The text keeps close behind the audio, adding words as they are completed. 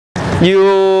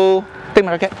You take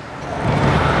my racket.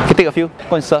 You take a few.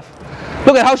 Go and serve.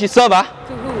 Look at how she serve.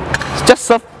 Just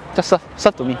serve. Just serve.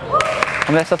 Serve to me.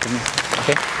 Come there, serve to me.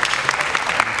 Okay.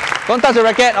 Don't touch the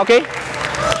racket. Okay.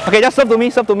 Okay, just serve to me.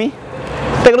 Serve to me.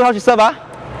 Take a look how she serve.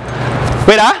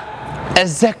 Wait.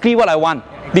 Exactly what I want.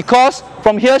 Because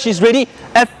from here she's ready.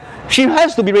 She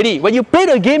has to be ready. When you play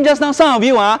the game just now, some of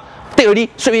you take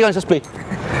ready, straight away just play.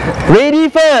 Ready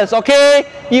first, okay?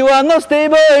 You are not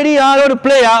stable already, you want to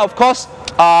play, of course,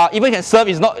 even you can serve,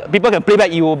 is not, people can play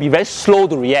back, you will be very slow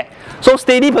to react. So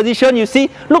steady position, you see,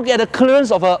 look at the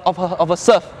clearance of a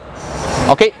serve.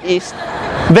 Okay, it's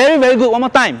very, very good. One more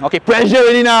time. Okay, pressure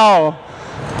already now.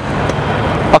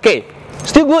 Okay,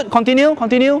 still good, continue,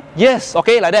 continue. Yes,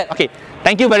 okay, like that. Okay,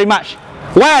 thank you very much.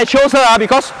 Why I chose her,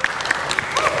 because,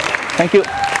 thank you.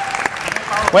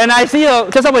 When I see her,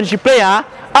 just when she play,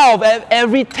 out of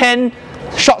every 10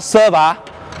 short serve,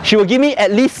 she will give me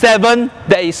at least 7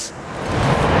 that is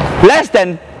less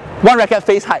than 1 racket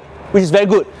face height, which is very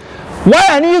good. Why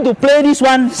I need you to play this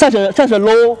one such a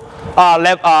low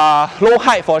low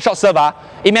height for a short serve?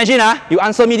 Imagine you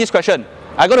answer me this question.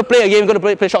 I got to play a game, got to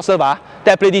play short serve. Then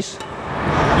I play this.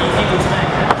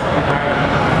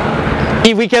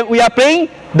 If we are playing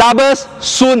doubles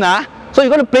soon, so you're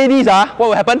going to play this, what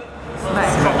will happen?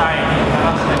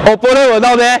 Opponent will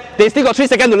down there, they still got 3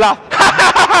 seconds to laugh.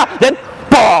 Then,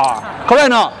 correct or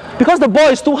not? Because the ball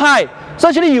is too high. So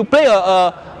actually you play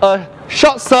a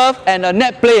short serve and a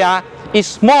net play,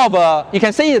 is more of a, you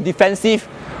can say, a defensive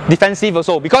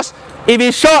also. Because if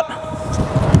it's short,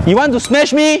 you want to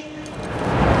smash me,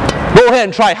 go ahead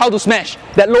and try. How to smash?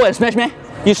 That low and smash me?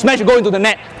 You smash, you go into the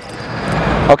net.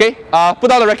 Okay, put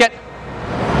down the racket.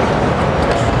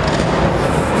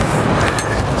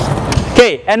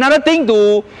 Okay, another thing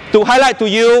to highlight to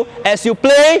you as you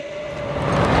play,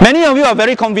 many of you are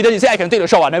very confident. You say, I can take the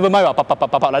shot, never mind, like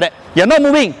that. You're not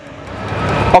moving.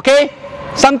 Okay,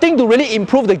 something to really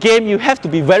improve the game, you have to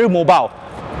be very mobile.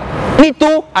 Need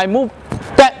to, I move,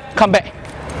 tap, come back,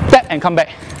 tap and come back.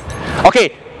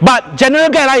 Okay, but general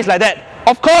guideline is like that.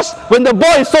 Of course, when the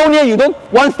ball is so near, you don't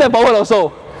one step forward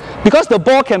also. Because the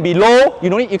ball can be low,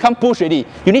 you can't push already.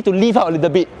 You need to leave out a little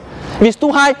bit. If it's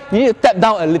too high, you need to tap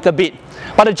down a little bit.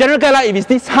 But the general guideline, if it's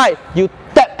this high, you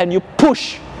tap and you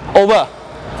push over.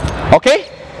 Okay?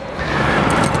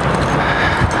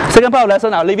 Second part of the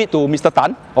lesson, I'll leave it to Mr.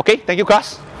 Tan. Okay? Thank you,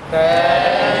 class.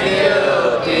 Thank you,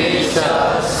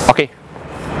 teachers. Okay.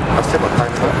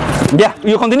 Yeah,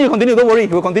 you continue, don't worry.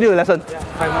 We'll continue the lesson. Yeah,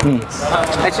 5 minutes.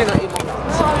 Actually, not 8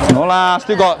 minutes. No lah,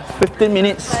 still got 15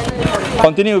 minutes.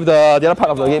 Continue with the other part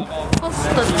of the game.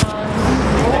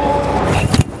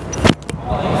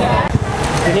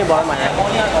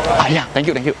 Yeah, thank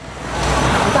you.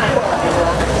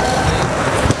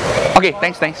 Okay,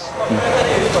 thanks.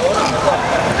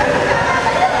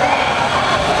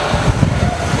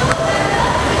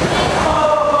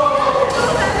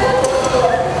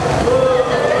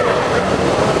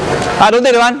 Don't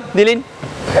take the one, Dylan.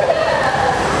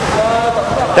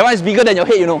 That one is bigger than your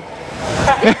head, you know.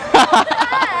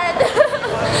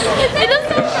 It looks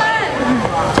so fun.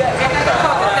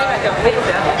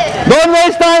 Don't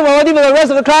waste time while waiting for the rest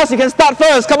of the class. You can start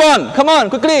first. Come on,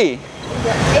 quickly.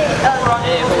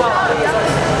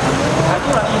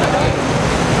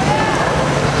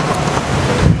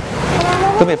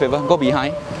 Do me a favor, go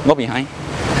behind.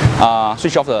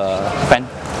 Switch off the fan.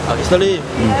 Slowly.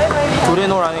 Today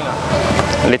no running.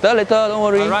 Later, don't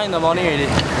worry. I run in the morning already.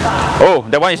 Oh,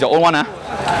 that one is your own one, No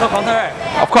counter, right?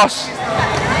 Of course.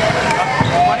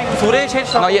 Today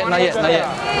change. Not yet.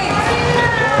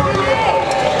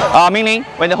 Ming Ling,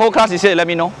 when the whole class is here, let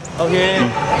me know. Okay.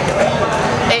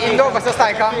 Hey, indoor versus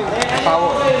style car.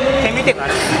 Power. Can we take?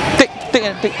 Take.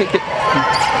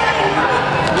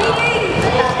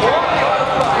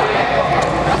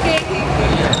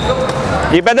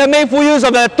 You better make full use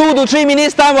of the 2 to 3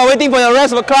 minutes time while waiting for the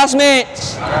rest of the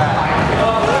classmates.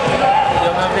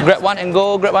 Grab one and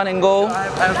go. I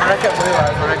have racket for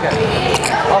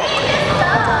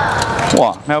you.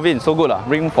 Wow, Melvin, so good lah.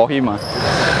 Ring for him.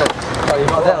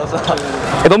 That also.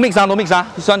 Hey, don't mix.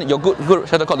 This one, your good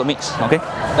shuttlecock to mix. Okay.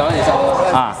 That one is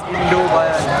indoor by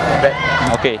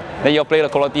Okay. Then you play the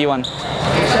quality one.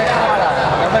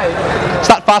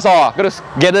 Start fast, gotta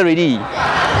gather ready.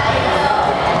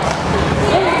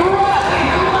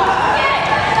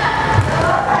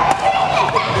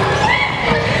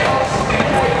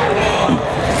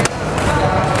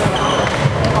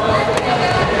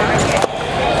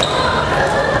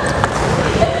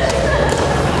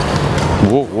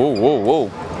 Whoa.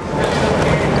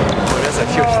 That's a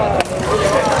huge one.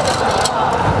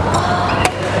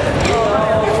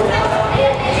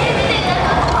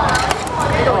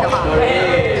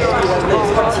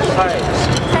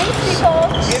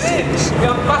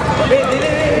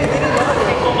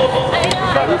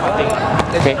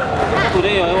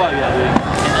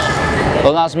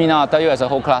 ask me now, I'll tell you as a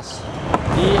whole class.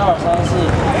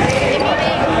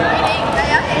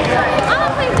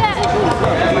 1、2、3、4。Oh, like that.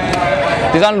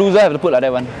 This one loser have to put like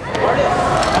that one.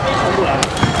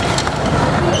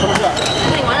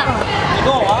 你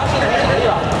跟我玩，现在可以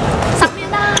了。上面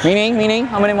的。 Meaning,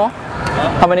 how many more?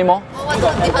 How many more? 我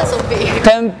做地方手臂。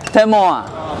 10 more 啊?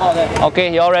 好的。 Okay,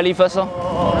 you all ready first?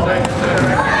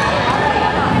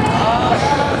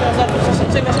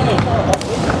 这边上面有空的，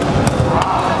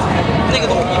那个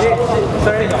东西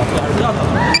，sorry，不要它。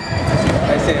还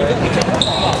是你先放好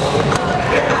了。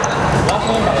我要先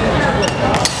把身体先做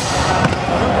好。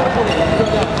做点热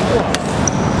量，做好。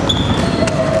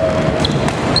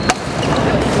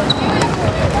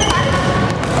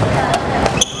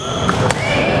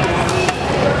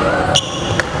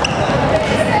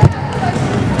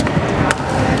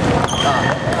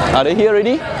 Are they here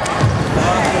already?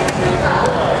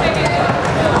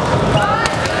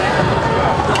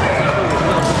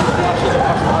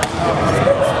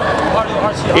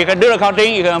 You can do the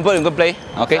counting, you can put in good play.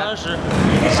 Okay.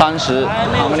 30.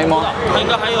 How many more? 应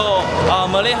该还有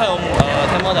Malay 还有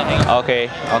天猫的。 Okay,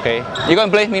 okay. You go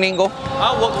and play, meaning go.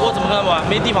 啊，我怎么跟他玩？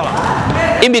没地方了。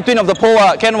 In between of the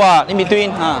pole, can what? In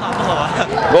between. 不好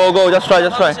玩。 Go, just try,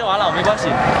 just try. 先完了，没关系。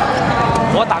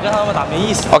我打跟他们打没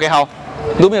意思。 Okay, how?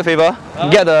 Do me a favor.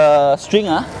 Get the string,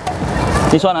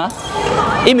 this one,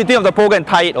 in between of the pole, and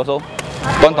tie it also.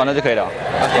 短短的就可以了。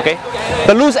Okay.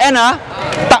 The loose end,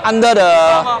 tuck under the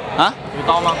有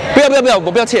刀吗？不要，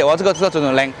我不要切，我要这个整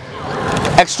个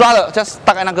length。Extra 的 just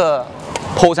大概那个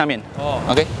pole 下面。哦。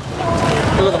Okay.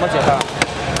 这个怎么解开？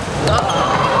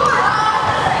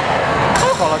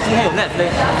太好了，今天有 net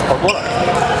嘞，好多了。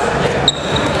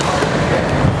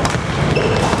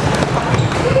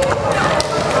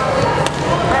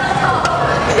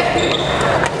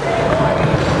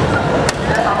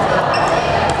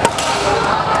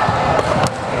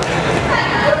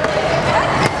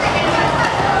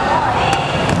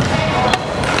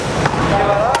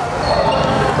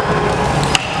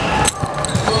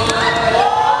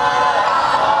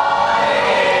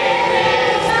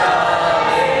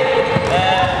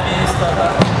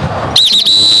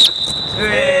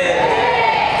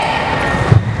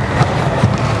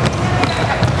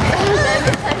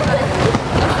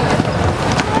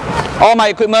 All my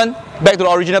equipment back to the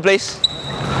original place.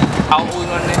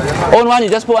 Own one, you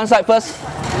just put one side first.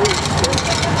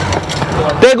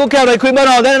 Take good care of the equipment,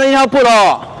 then anyhow put.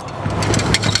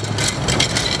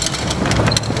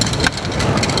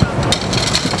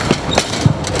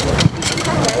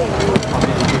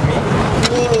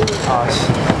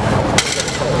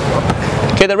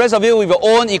 Okay, the rest of you with your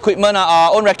own equipment,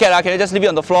 own racket, can you just leave it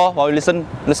on the floor while you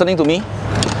listening to me?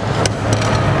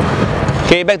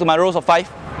 Okay, back to my rows of 5.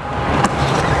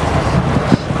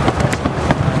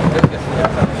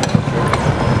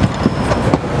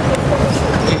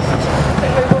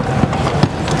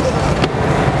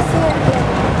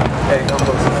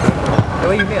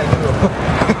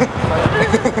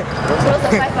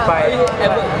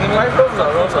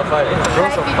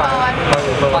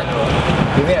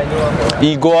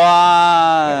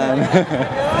 Iguan.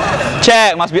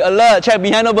 Check, must be alert. Check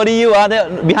behind nobody you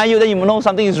behind you, then you know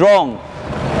something is wrong.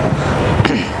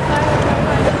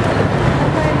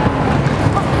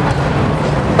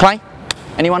 Climb.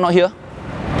 Anyone not here?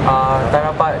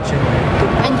 Tak dapat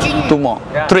And Jun. 2 more.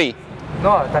 Yeah. 3.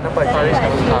 No, tak dapat Faris.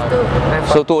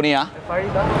 So 2 only,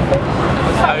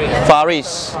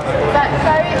 Faris.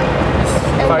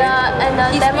 And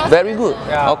the demo. Very good.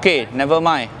 Yeah. Okay, never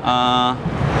mind.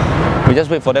 We just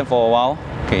wait for them for a while.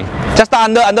 Okay. Just start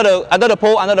under the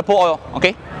pole, oil.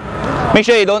 Okay. Make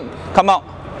sure you don't come out.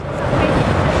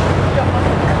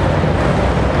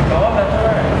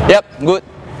 Yep, good.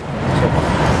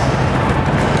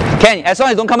 Ken, as long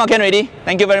as you don't come out, Ken, ready?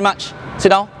 Thank you very much. Sit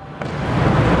down.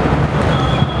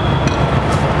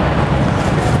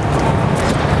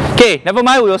 Okay, never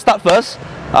mind. We will start first.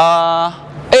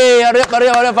 Hey, hurry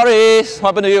up, Faris.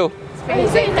 What happened to you?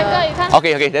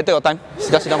 Okay, then take your time.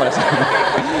 Just sit down for the second.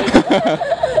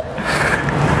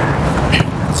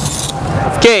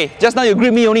 Okay, just now you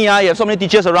greet me only. You have so many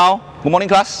teachers around. Good morning,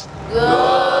 class.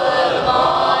 Good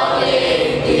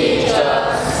morning,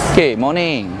 teachers. Okay,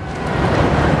 morning.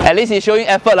 At least he's showing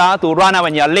effort to run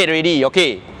when you are late already.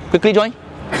 Okay, quickly join.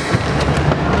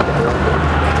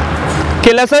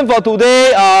 Okay, lesson for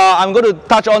today, I'm going to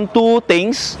touch on 2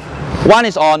 things. One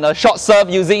is on a short serve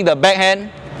using the backhand.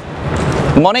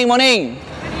 Morning.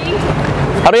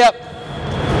 Hurry up.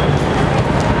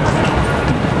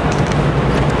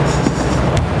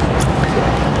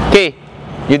 Okay,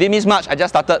 you didn't miss much, I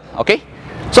just started, okay?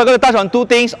 So I'm going to touch on 2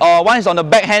 things. One is on the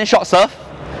backhand short serve.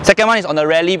 Second one is on the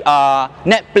rally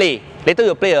net play. Later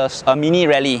we'll play a mini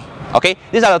rally. Okay,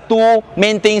 these are the two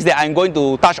main things that I'm going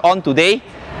to touch on today.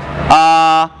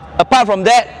 Apart from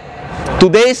that,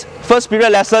 today's first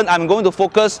period lesson, I'm going to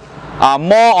focus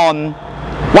more on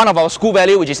one of our school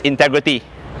value, which is integrity.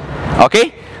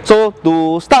 Okay, so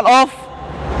to start off,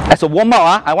 as a warm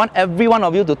up, I want every one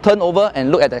of you to turn over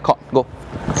and look at that court. Go.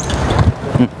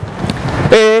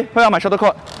 Hey, where are my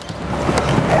shuttlecock?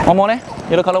 One more there?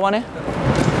 Yellow color one there?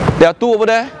 There are two over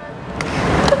there.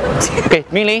 Okay,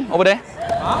 Ming Ling, over there.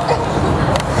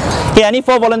 Okay, I need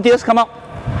 4 volunteers, come up.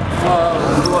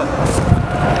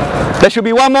 There should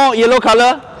be one more yellow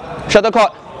color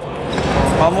shuttlecock.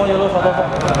 One more yellow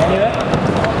shuttlecock. Anywhere?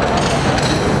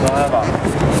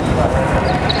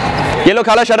 Yellow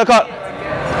color shuttlecock.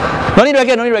 No need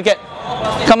racket, no need racket.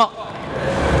 Come out.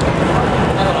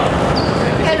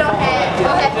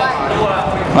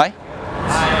 Right?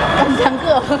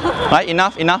 Right,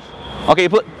 enough, enough. Okay, you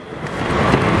put.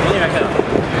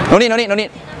 No need, no need, no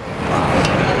need.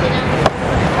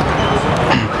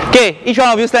 Okay, each one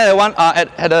of you stand at one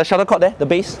at the shuttlecock there, the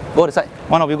base. Go to the side.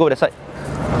 One of you go to the side.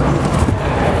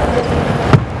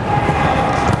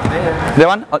 That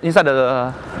one inside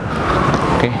the.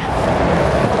 Okay.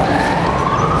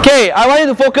 Okay, I want you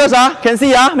to focus. Can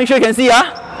see. Make sure you can see.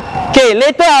 Okay,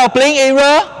 later our playing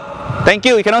area. Thank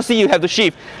you. You cannot see. You have to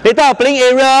shift. Later our playing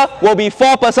area will be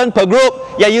 4 persons per group.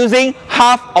 You are using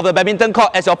half of the badminton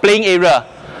court as your playing area.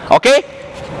 Okay.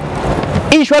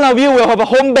 Each one of you will have a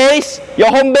home base. Your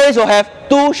home base will have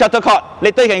 2 shuttlecock.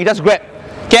 Later you can just grab.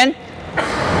 Can?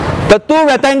 The 2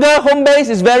 rectangle home base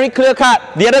is very clear cut.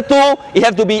 The other 2, it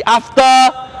have to be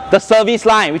after the service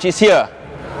line, which is here.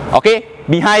 Okay?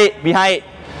 Behind it, behind it.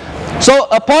 So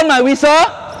upon my whistle,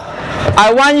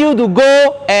 I want you to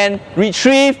go and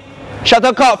retrieve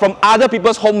shuttlecock from other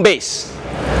people's home base.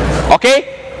 Okay?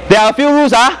 There are a few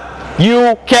rules.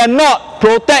 You cannot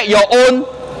protect your own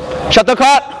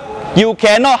shuttlecock. You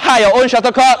cannot hide your own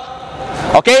shuttlecock.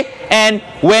 Okay? And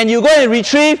when you go and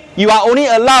retrieve, you are only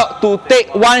allowed to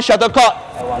take 1 shuttlecock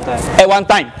at one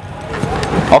time.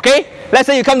 Okay? Let's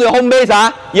say you come to your home base,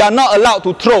 you are not allowed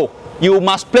to throw. You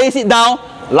must place it down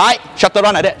like shuttle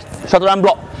run like that. Shuttle run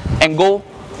block and go.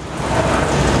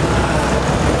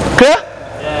 Clear?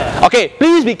 Yeah. Okay,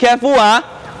 please be careful.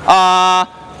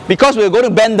 Because we're going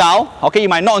to bend down. Okay, you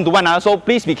might knock into one another, so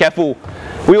please be careful.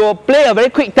 We will play a very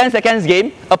quick 10 seconds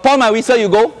game. Upon my whistle, you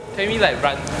go. Can we like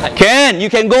run? Can. You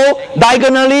can go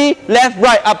diagonally, left,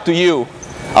 right, up to you.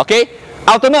 Okay?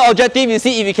 Ultimate objective, you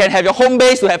see if you can have your home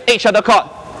base to have 8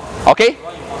 shuttlecock. Okay?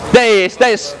 That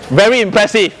is very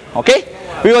impressive. Okay?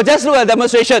 We will just do a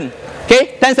demonstration.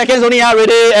 Okay? 10 seconds only.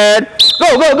 Ready and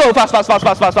go, go, go. Fast, fast, fast,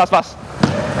 fast, fast, fast, fast.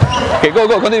 Okay, go,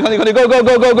 go, continue, continue, continue. Go,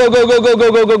 go, go, go, go, go, go,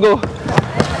 go, go, go, go.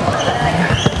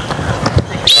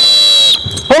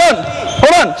 Hold on.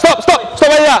 Hold on. Stop, stop. Stop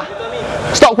where you are.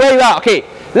 Stop where you are. Okay.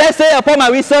 Let's say upon my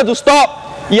whistle to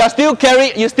stop, you are still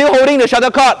holding the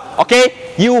shuttlecock. Okay?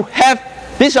 You have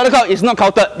this shuttlecock is not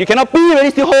counted. You cannot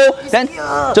really still hold. Then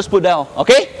just put down.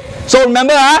 Okay? So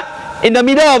remember, in the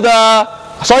middle of the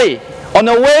on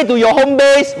the way to your home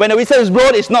base, when the whistle is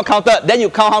blown, it's not counted. Then you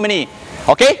count how many.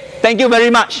 Okay? Thank you very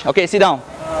much. Okay, sit down.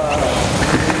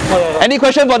 Any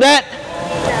question for that?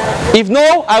 If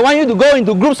no, I want you to go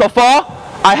into groups of 4.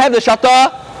 I have the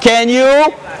shuttle. Can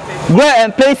you grab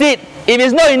and place it? If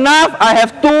it's not enough, I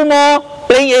have 2 more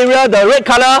playing area, the red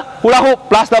color hula hoop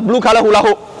plus the blue color hula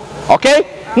hoop. Okay?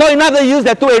 Not enough to use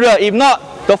that 2 area. If not,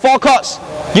 the 4 courts,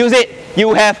 use it.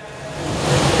 You have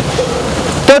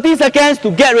 30 seconds to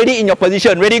get ready in your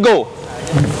position. Ready, go.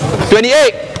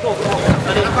 28.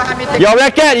 Your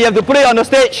racket, you have to put it on the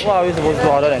stage. What are we supposed to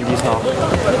do other than this now?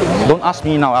 Don't ask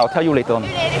me now, I'll tell you later on.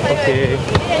 Okay.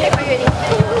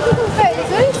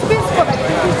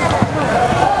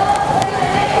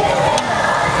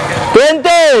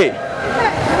 20.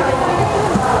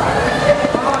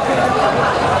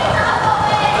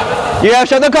 You have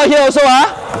shuttlecock here also,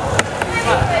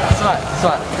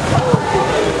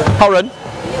 How run?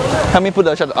 Help me put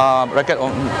the racket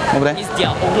on over there.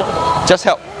 Just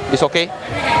help. It's okay.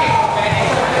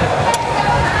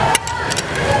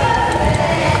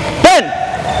 10,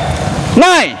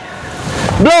 9,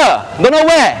 blur, don't know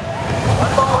where.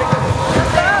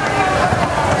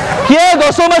 Here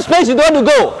got so much space you don't want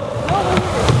to go.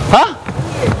 Huh?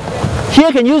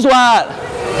 Here can use what?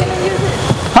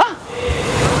 Huh?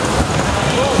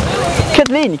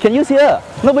 Kathleen, can use here.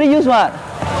 Nobody use what?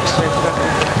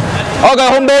 Okay,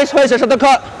 home base, where's your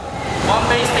shuttlecock? One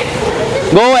base take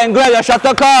 2. Go and grab your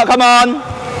shuttlecock, come on.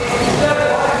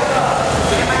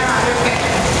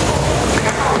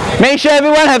 Make sure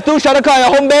everyone have 2 shuttlecock at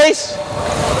your home base.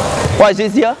 What is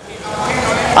this here?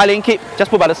 Eileen, keep.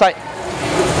 Just put by the side.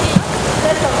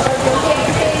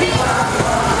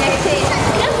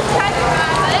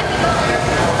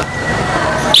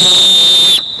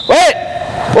 Wait!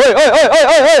 Oi, oi, oi, oi,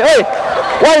 oi, oi, oi!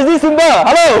 What is this symbol?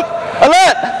 Hello!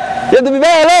 Alert! You have to be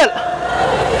very alert!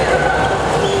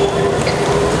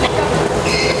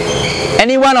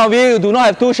 Any one of you do not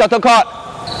have 2 shuttlecock?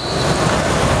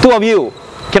 2 of you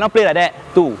cannot play like that.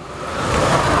 2.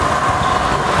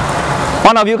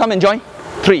 1 of you come and join.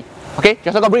 3. Okay?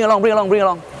 Shuttlecock, bring along, bring along, bring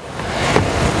along.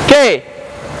 Okay.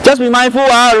 Just be mindful,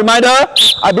 reminder.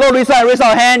 I blow this side, raise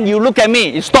our hand, you look at me.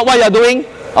 You stop what you are doing.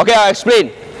 Okay, I'll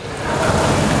explain.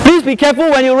 Please be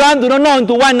careful when you run, do not knock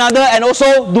into one another, and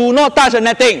also do not touch the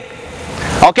netting.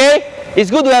 Okay? It's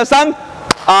good to have some,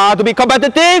 to be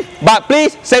competitive, but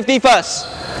please, safety first.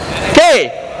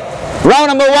 Okay, round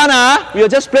number 1, we'll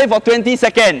just play for 20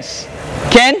 seconds.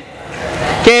 Can?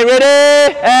 Okay,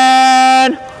 ready,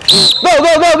 and go,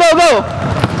 go, go, go, go!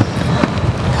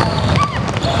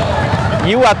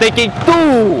 You are taking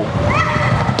 2.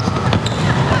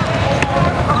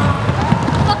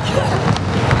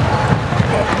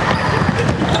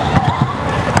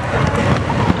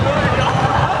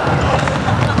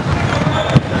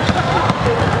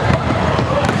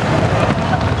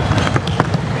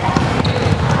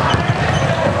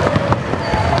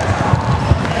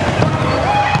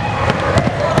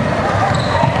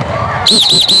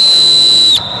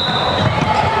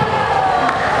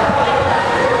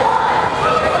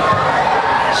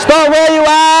 Stop where you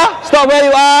are. Stop where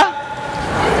you are.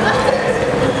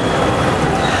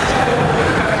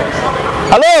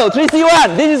 Hello,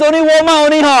 3C1. This is only warm up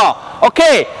only, huh?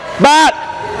 Okay, but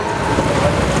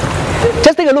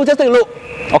just take a look. Just take a look.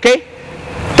 Okay,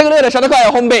 take a look at the shuttlecock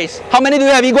at home base. How many do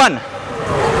you have, Iguan?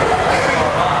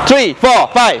 3, 4,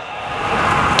 5.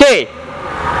 Okay.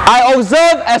 I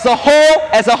observe as a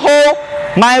whole,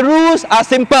 my rules are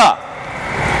simple.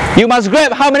 You must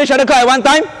grab how many shuttlecock at one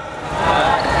time?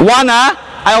 1,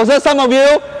 I observe some of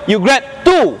you, you grab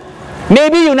 2.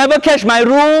 Maybe you never catch my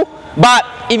rule, but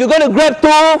if you're going to grab 2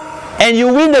 and you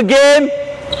win the game,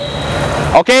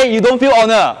 okay, you don't feel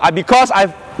honor. Because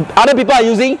other people are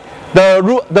using the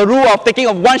rule of taking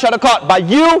of 1 shuttlecock, but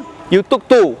you took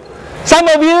 2. Some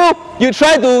of you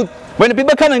try to, when the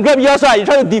people come and grab yours, right, you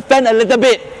try to defend a little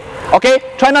bit. Okay,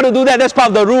 try not to do that. That's part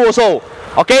of the rule also.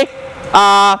 Okay,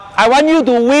 I want you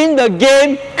to win the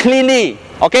game cleanly.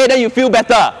 Okay, then you feel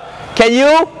better. Can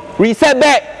you reset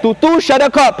back to 2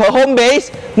 shuttlecock per home base?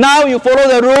 Now you follow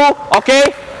the rule.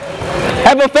 Okay,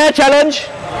 have a fair challenge.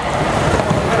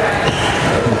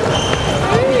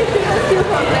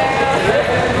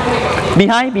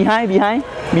 Behind.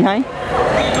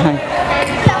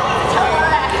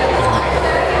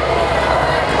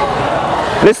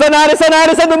 Listen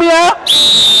to me,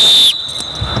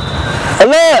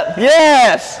 Alert,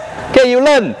 yes. Okay, you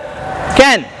learn.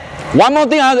 Ken, one more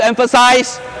thing I want to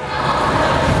emphasize.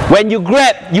 When you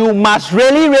grab, you must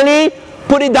really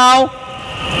put it down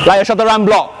like a shuttle run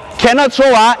block. Cannot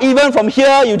throw, even from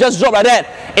here, you just drop like that.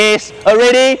 It's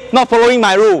already not following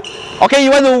my rule. Okay, you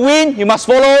want to win, you must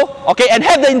follow, okay, and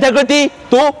have the integrity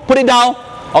to put it down,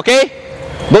 okay?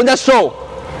 Don't just throw.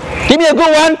 Give me a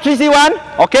good one,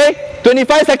 3C1, okay?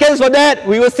 25 seconds for that.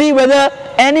 We will see whether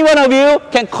any one of you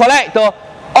can collect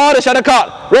all the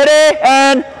shuttlecock. Ready,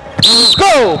 and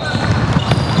go!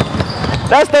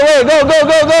 That's the way. Go.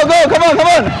 Come on.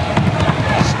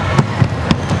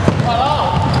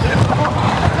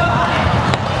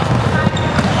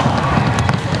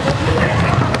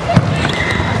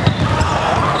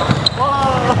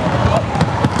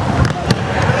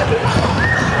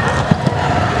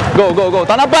 Go.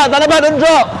 Tak dapat, don't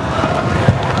drop.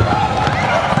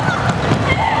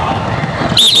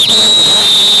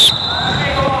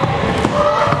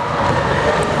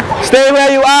 Stay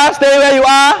where you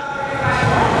are.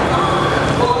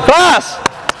 Class,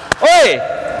 oi,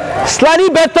 slightly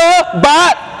better,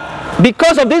 but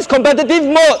because of this competitive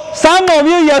mode, some of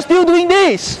you are still doing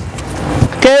this.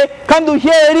 Okay, come to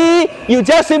here already, you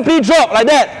just simply drop like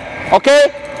that.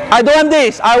 Okay, I don't want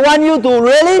this. I want you to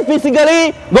really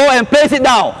physically go and place it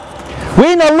down.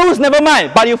 Win or lose, never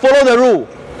mind, but you follow the rule.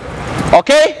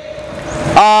 Okay.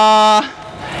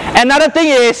 Another thing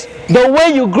is the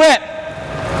way you grab.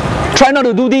 Try not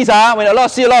to do this, when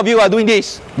see a lot of you are doing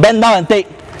this. Bend down and take.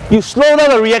 You slow down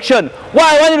the reaction.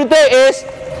 What I want you to take is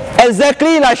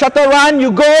exactly like shuttle run. You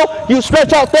go, you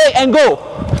stretch out, take and go.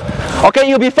 Okay,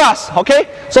 you'll be fast. Okay,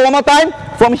 so one more time.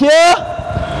 From here,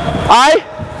 I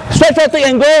stretch out, take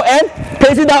and go, and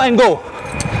place it down and go.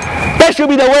 That should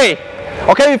be the way.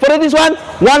 Okay, we follow this one.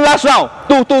 One last round.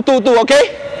 Two.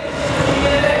 Okay.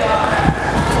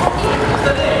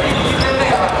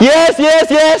 Yes, yes,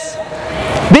 yes.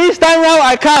 This time round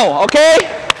I count, okay?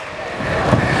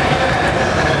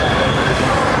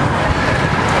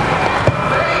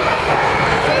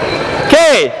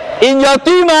 Okay, in your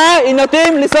team,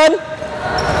 listen.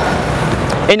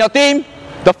 In your team,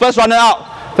 the first runner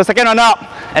up, the second runner up,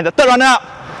 and the third runner up.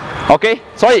 Okay,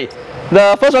 sorry.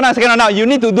 The first runner and second runner up, you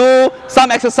need to do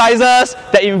some exercises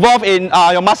that involve in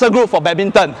your muscle group for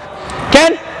badminton.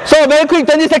 Can? So very quick,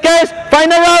 20 seconds.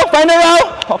 Final round, final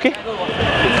round. Okay.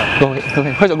 Go ahead, go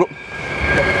ahead. Where's your group?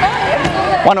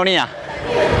 One only ah?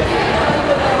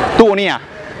 Two only ah?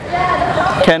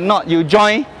 Cannot. You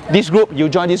join this group, you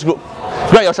join this group.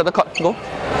 Grab your shuttlecock, go.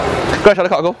 Grab your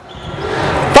shuttlecock, go.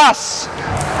 Fast.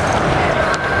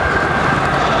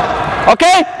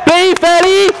 Okay, play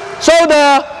fairly. So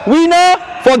the winner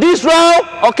for this round,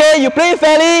 okay, you play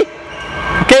fairly.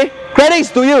 Okay, credits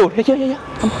to you. Here.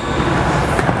 Come.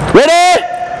 Ready?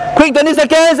 Quick 20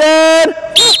 seconds and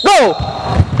go!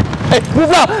 Hey,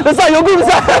 this side, your group, this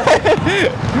side.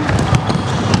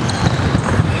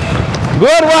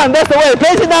 Good one, that's the way.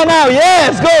 Place it down now.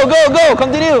 Yes, go.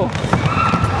 Continue.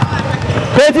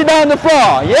 Place it down on the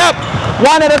floor. Yep,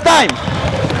 one at a time.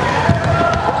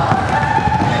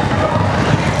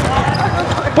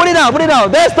 Put it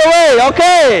down. That's the way.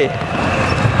 Okay.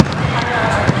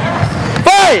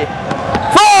 5,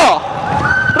 4,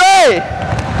 3,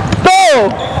 2,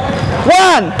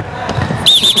 1.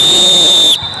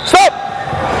 Stop.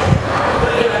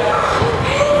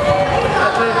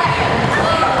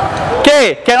 Okay,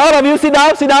 can all of you sit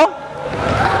down?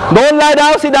 Don't lie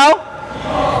down, sit down.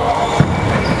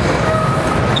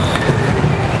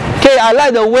 Okay, I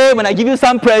like the way when I give you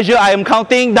some pressure, I am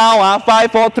counting down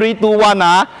 5, 4, 3, 2,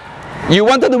 1. You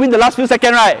wanted to win the last few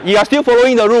seconds, right? You are still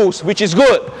following the rules, which is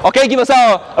good. Okay, give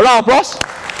yourself a round of applause.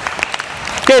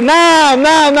 Okay,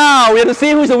 now, we have to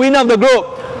see who is the winner of the group.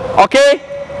 Okay,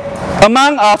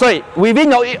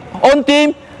 within your own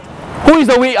team, who is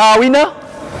the winner?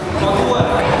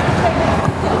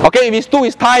 Okay, if it's 2,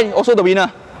 it's tie, also the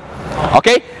winner.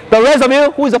 Okay, the rest of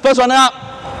you, who is the first runner up?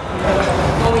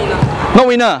 No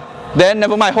winner. Then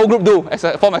never mind, whole group do as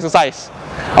a form exercise.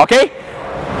 Okay,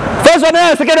 first runner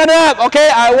up, second runner up. Okay,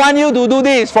 I want you to do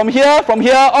this from here.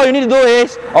 All you need to do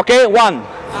is, okay, 1,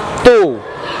 2.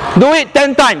 Do it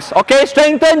 10 times. Okay,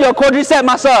 strengthen your quadricep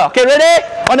muscle. Okay, ready?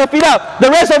 On the feet up. The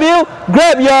rest of you,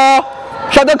 grab your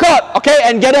shuttlecock. Okay,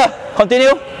 and gather.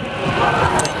 Continue.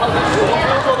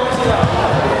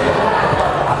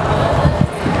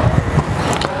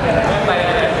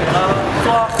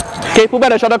 Okay, put back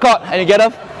the shuttlecock and you gather.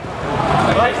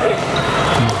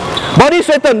 Body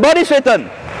straighten.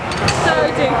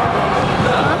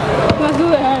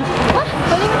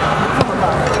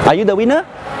 Are you the winner?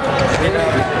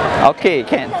 Okay,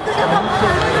 can.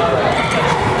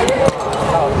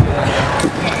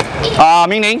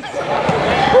 Meaning?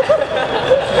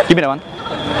 Give me that one.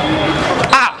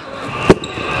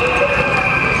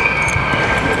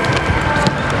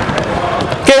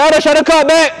 Okay, all the shuttlecock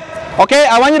back. Okay,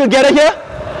 I want you to gather here.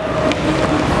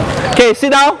 Okay,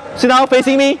 sit down,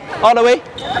 facing me, all the way.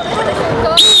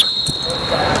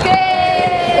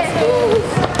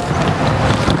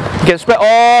 You can spread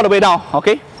all the way down,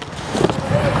 okay?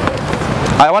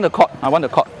 I want the cord,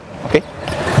 okay?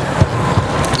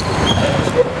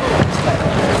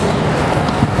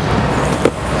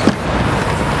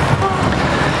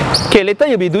 Okay, later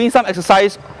you'll be doing some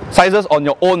exercises on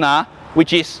your own,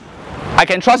 which is, I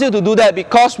can trust you to do that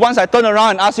because once I turn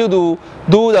around and ask you to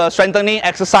do the strengthening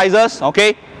exercises,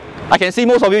 okay, I can see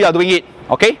most of you are doing it,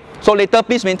 okay? So later,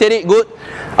 please maintain it, good.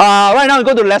 Right now, we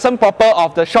go to the lesson proper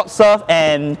of the short serve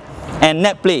and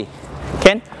net play,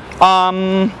 okay?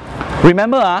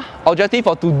 Remember, objective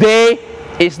for today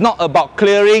is not about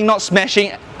clearing, not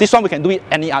smashing. This one we can do it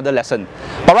any other lesson.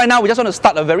 But right now, we just want to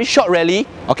start a very short rally,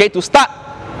 okay? To start,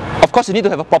 of course, you need to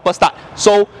have a proper start.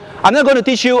 So I'm not going to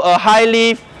teach you a high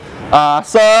lift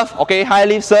serve, okay, high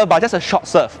lift serve, but just a short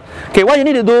serve. Okay, what you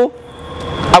need to do,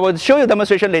 I will show you a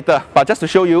demonstration later, but just to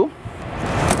show you.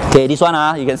 Okay, this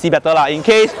one you can see better in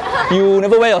case you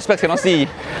never wear your specs, cannot see.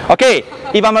 Okay,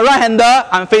 if I'm a right-hander,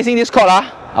 I'm facing this court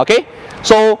okay.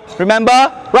 So remember,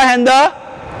 right-hander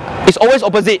is always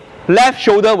opposite. Left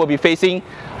shoulder will be facing.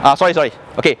 Sorry.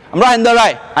 Okay, I'm right-hander,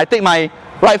 right? I take my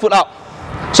right foot out.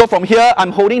 So from here,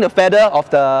 I'm holding the feather of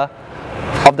the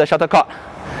shuttlecock.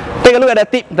 Take a look at the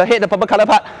tip, the head, the purple color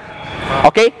part.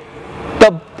 Okay,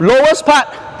 the lowest part,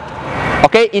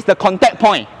 okay, is the contact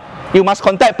point. You must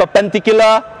contact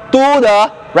perpendicular to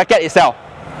the racket itself.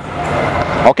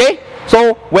 Okay,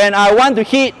 so when I want to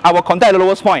hit, I will contact the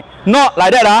lowest point. Not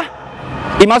like that,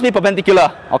 it must be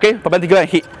perpendicular. Okay, perpendicular and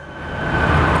hit.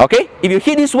 Okay, if you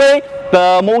hit this way,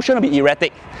 the motion will be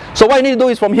erratic. So what you need to do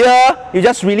is from here, you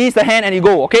just release the hand and you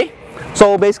go, okay?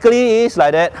 So basically it's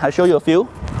like that. I'll show you a few.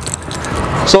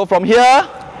 So from here,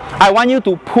 I want you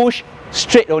to push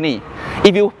straight only.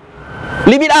 If you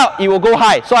leave it out, it will go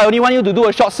high. So I only want you to do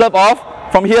a short serve of,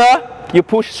 from here, you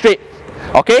push straight,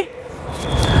 okay?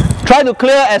 Try to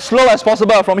clear as slow as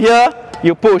possible. From here,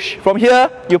 you push. From here,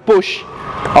 you push,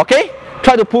 okay?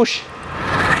 Try to push.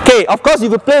 Okay, of course,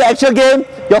 if you play the actual game,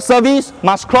 your service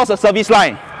must cross the service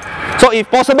line. So if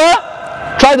possible,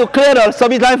 try to clear the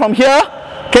service line from here.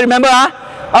 Okay, remember,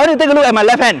 I want you to take a look at my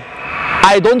left hand.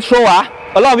 I don't throw.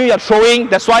 A lot of you are throwing,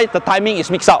 that's why the timing is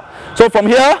mixed up. So from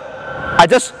here, I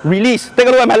just release. Take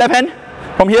a look at my left hand.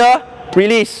 From here,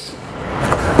 release.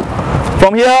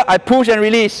 From here, I push and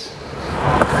release.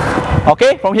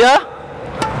 Okay, from here,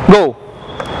 go.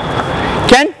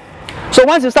 Can? So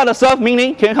once you start the serve, Ming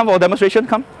Ling, can you come for a demonstration?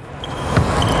 Come.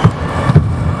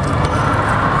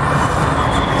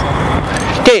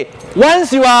 Okay,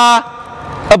 once you are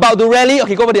about to rally,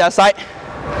 okay, go over the other side.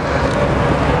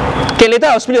 Okay, later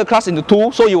I'll split the class into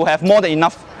two, so you will have more than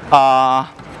enough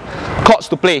chords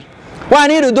to play. What I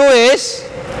need to do is,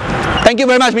 thank you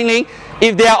very much, Ming Ling.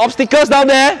 If there are obstacles down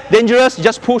there, dangerous,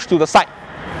 just push to the side.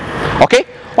 Okay?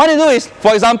 What you do is,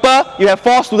 for example, you have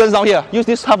 4 students down here. Use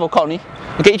this half of chord.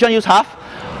 Okay, each one use half.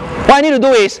 What I need to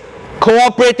do is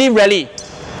cooperative rally.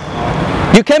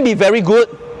 You can be very good,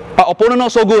 but opponent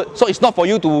not so good. So it's not for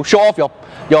you to show off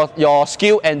your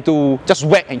skill and to just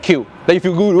whack and kill. Then if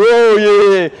you go, oh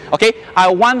yeah. Okay, I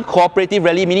want cooperative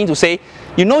rally, meaning to say,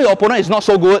 you know your opponent is not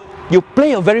so good, you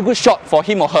play a very good shot for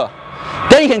him or her.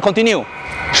 Then you can continue.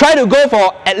 Try to go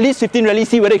for at least 15 rallies,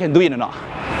 see whether you can do it or not.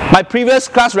 My previous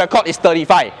class record is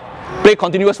 35. Play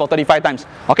continuous for 35 times.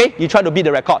 Okay, you try to beat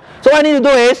the record. So what I need to do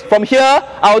is, from here,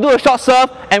 I will do a short serve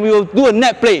and we will do a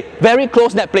net play. Very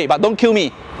close net play, but don't kill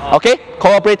me. Okay,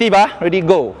 cooperative, ready,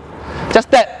 go.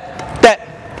 Just tap, tap,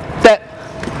 tap,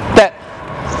 tap.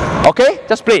 Okay,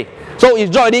 just play. So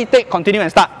if you already, take, continue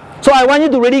and start. So I want you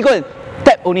to really go and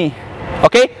tap only.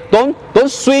 Okay, don't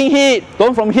swing hit,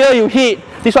 don't from here you hit.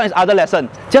 This one is other lesson.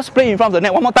 Just play in front of the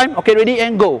net. One more time. Okay, ready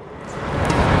and go.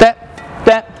 Tap,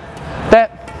 tap,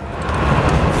 tap.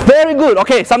 Very good.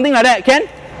 Okay, something like that. Can?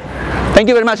 Thank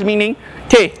you very much, Ming Ling.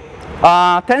 Okay,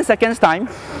 10 seconds time.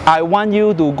 I want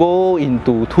you to go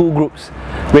into 2 groups.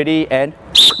 Ready and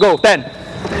go. 10,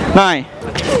 9,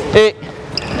 8,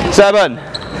 7,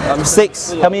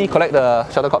 6. Help me collect the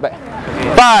shuttlecock back.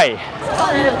 5,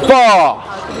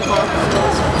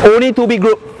 4. Only 2 big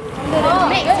group.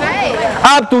 Mix, right?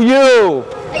 Up to you.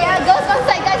 Yeah, girls one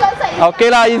side, guys one side. Okay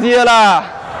lah, easier lah.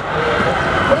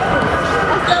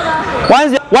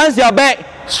 Once you're back,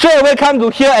 straight away come to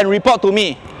here and report to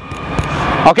me.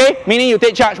 Okay? Meaning you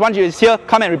take charge. Once you're here,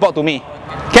 come and report to me.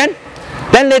 Can?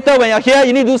 Then later when you're here,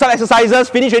 you need to do some exercises.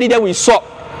 Finish ready, then we swap.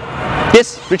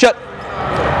 Yes, Richard?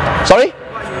 Sorry?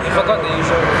 You forgot the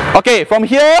usual. Okay, from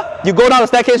here, you go down the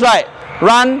staircase, right?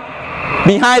 Run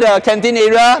behind the canteen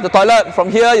area, the toilet. From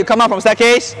here, you come out from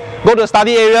staircase, go to the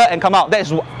study area and come out. That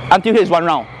is, until here is 1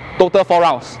 round. Total 4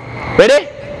 rounds. Ready?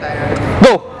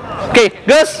 Go. Okay,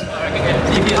 girls,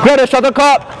 grab the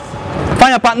shuttlecock,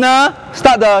 find a partner,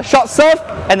 start the short serve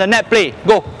and the net play.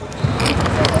 Go.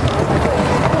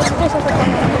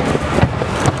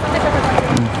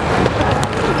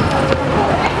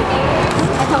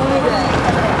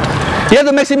 You have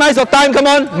to maximize your time, come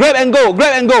on, grab and go,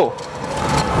 grab and go.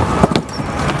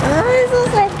 So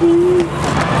sweaty.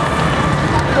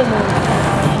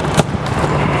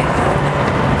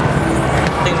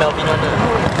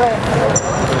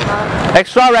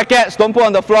 Extra rackets, don't put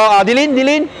on the floor. Dilin,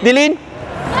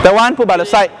 the one put by the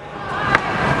side.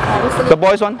 The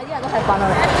boys one. Come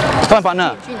on,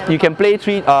 partner. You can play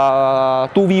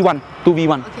 2v1.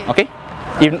 Okay?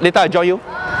 If later I join you.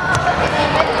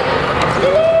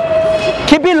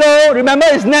 Keep it low. Remember,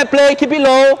 it's net play. Keep it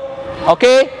low.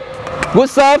 Okay? Good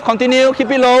serve. Continue.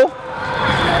 Keep it low.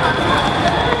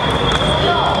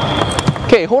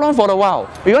 Okay, hold on for a while.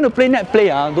 If you want to play net play,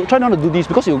 try not to do this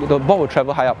because the ball will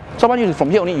travel high up. So I want you to, from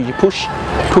here only, you push,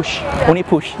 only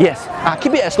push. Yes.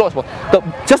 Keep it as slow as possible.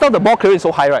 Just now the ball clearance is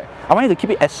so high, right? I want you to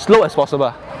keep it as slow as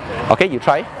possible. Okay, you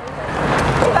try.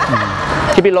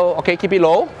 Keep it low. Okay, keep it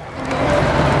low.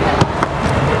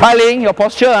 Hai Ling, your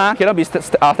posture cannot be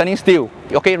standing still.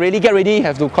 Okay, really get ready. You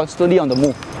have to constantly on the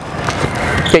move.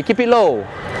 Okay, keep it low.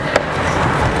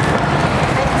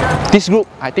 This group,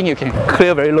 I think you can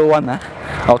clear very low one.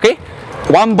 Okay,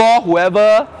 1 ball.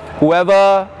 Whoever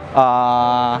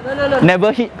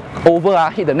never hit over,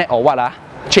 hit the net or what,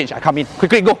 change. I come in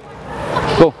quickly. Go.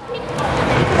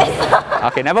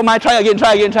 Okay, never mind. Try again,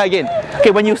 try again, try again.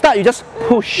 Okay, when you start, you just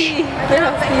push.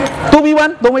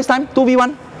 2v1, don't waste time.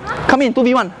 2v1. Come in,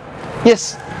 2v1.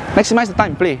 Yes, maximize the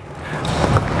time, play.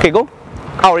 Okay, go.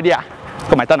 Out already,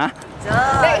 Go, my turn,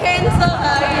 Backhand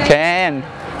serve. Can.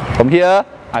 From here,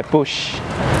 I push.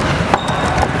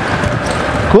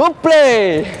 Good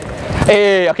play.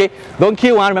 Hey, okay, don't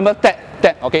kill, remember, tap.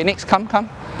 Okay, next, come.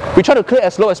 We try to clear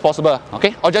as low as possible,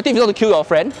 okay? Objective is not to kill your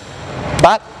friend,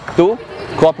 but to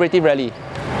cooperative rally.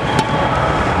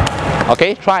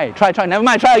 Okay, try. Never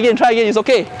mind, try again, it's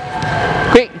okay.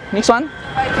 Quick, next one.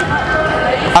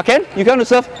 Can, you can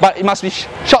serve, but it must be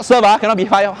short serve, cannot be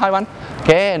high one.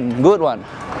 Can, good one.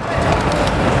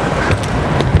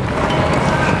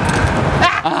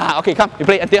 Okay, come, you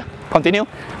play until, continue.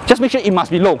 Just make sure it must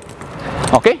be low,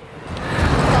 okay?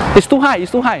 It's too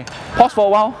high. Pause for a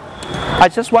while. I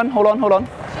just want, hold on.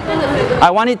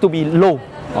 I want it to be low.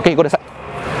 Okay, go this side.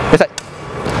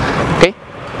 Okay.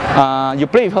 You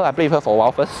play with her, I play with her for a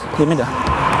while first.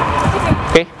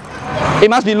 Okay. It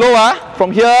must be lower.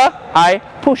 From here, I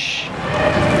push.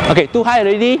 Okay, too high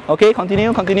already. Okay,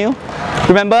 continue.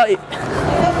 Remember,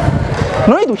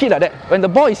 no need to hit like that. When the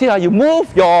ball is here, you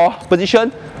move your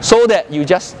position so that you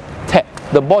just tap.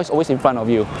 The ball is always in front of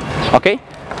you. Okay,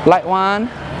 light one.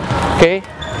 Okay.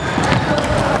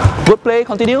 Good play,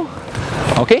 continue.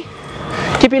 Okay.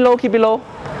 Keep it low.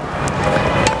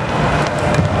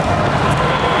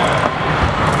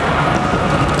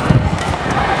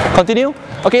 Continue.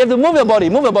 Okay, you have to move your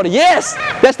body. Yes!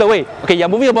 That's the way. Okay, you're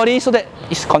moving your body so that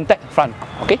it's contact front.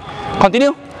 Okay?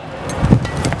 Continue.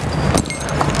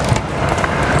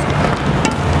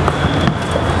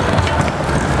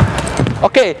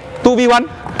 Okay, 2v1.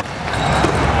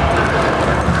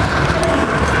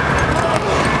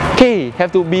 Okay,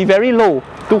 have to be very low.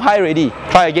 Too high already.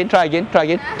 Try again.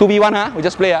 2v1, we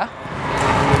just play,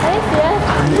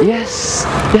 Yes.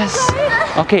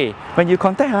 Okay, when you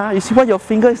contact, you see what your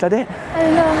finger is like that? I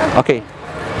don't know. Okay.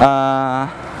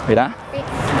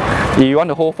 Wait, you want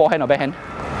to hold forehand or backhand?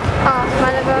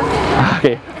 Whatever.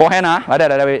 Okay, forehand, like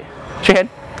that, wait. Shake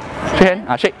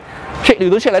hand. Shake. You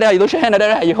don't shake like that, you don't shake hand like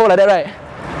that, right? You hold like that, right?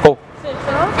 Hold.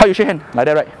 How you shake hand? Like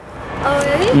that, right? Oh,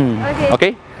 really?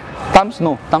 Okay. Thumbs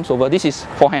over. This is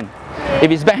forehand. Okay.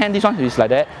 If it's backhand, this one is like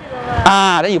that.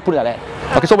 Then you put it like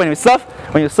that. Okay, so when you serve,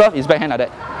 it's backhand like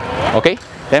that. Okay.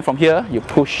 Then from here, you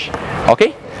push.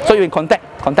 Okay. So you in contact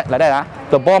like that.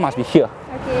 The ball must be here.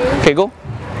 Okay, go.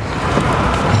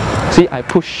 See, I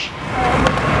push.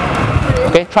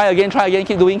 Okay, try again.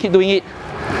 Keep doing it.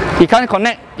 You can't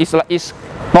connect. It's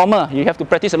normal. You have to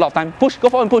practice a lot of time. Push. Go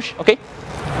forward and push. Okay.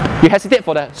 You hesitate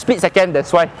for the split second.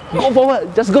 That's why. Go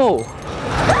forward. Just go.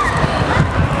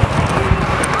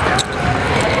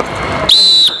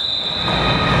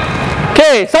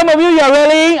 Okay, some of you are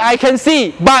rallying, I can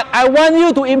see, but I want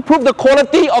you to improve the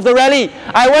quality of the rally.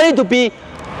 I want it to be,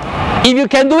 if you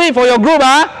can do it for your group,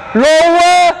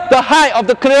 lower the height of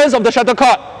the clearance of the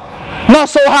shuttlecock. Not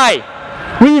so high.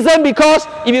 Reason because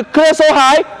if you clear so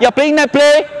high, you're playing net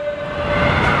play.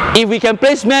 If we can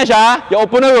play smash, your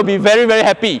opponent will be very, very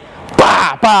happy.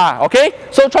 Okay?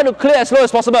 So try to clear as low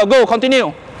as possible. Go,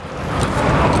 continue.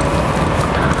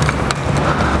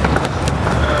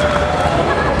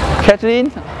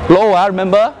 Kathleen, low,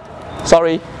 remember?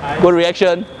 Sorry, good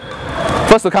reaction.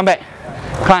 First to come back,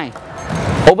 climb.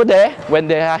 Over there, when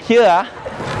they are here,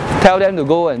 tell them to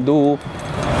go and do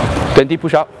 20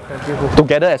 push-up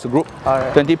together as a group.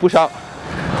 20 push-up,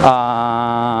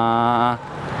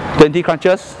 20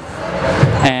 crunches,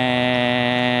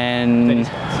 and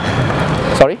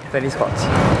 20 squats.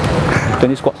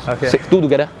 20 squats. Okay. 2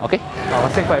 together. Okay.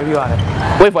 Same for everyone.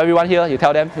 Wait for everyone here. You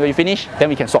tell them when you finish, then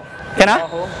we can swap. Can I?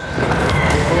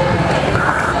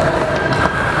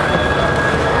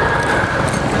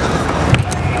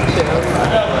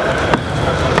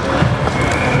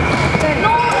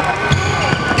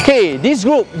 Okay, this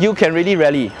group you can really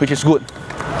rally, which is good.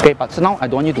 Okay, but so now I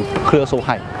don't want you to clear so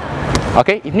high.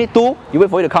 Okay, if need to, you wait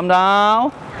for it to come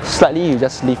down. Slightly, you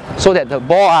just leave so that the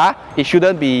ball it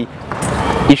shouldn't be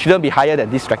higher than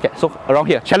this racket. So around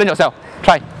here, challenge yourself.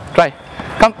 Try.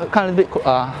 Come a little bit.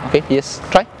 Okay, yes.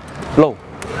 Try. Low.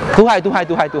 Too high.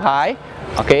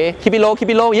 Okay, keep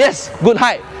it low. Yes, good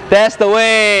height. That's the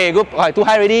way. Good. Too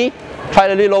high already. Try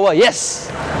a little lower.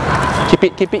 Yes. Keep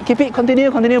it.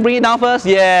 Continue. Bring it down first.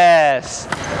 Yes.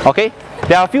 Okay.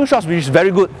 There are a few shots which is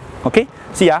very good. Okay.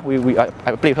 See, I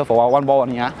played her for one ball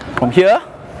only. From here,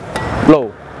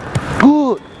 low.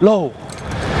 Good. Low.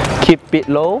 Keep it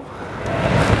low.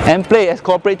 And play as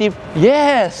cooperative.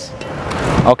 Yes.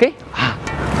 Okay.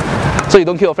 So you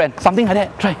don't kill your friend. Something like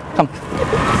that. Try. Come.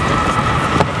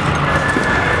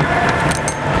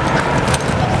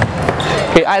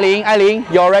 Okay, Eileen,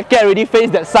 your racket already face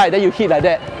that side, then you hit like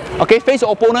that. Okay, face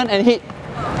your opponent and hit.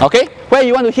 Okay, where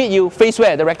you want to hit, you face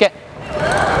where? The racket.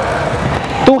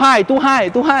 Too high,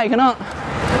 cannot.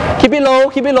 Keep it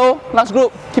low. Last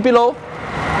group, keep it low.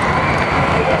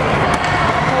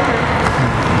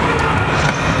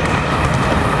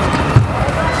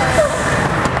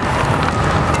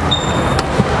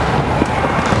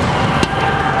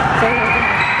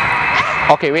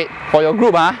 Okay, wait. For your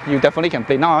group, you definitely can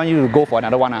play. Now I want you to go for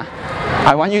another one.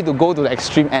 I want you to go to the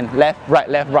extreme end. Left, right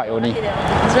only.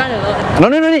 It's run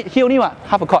alone. No. Here only what?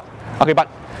 Half a court. Okay, but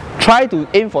try to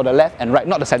aim for the left and right,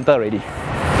 not the center already.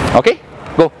 Okay?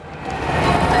 Go.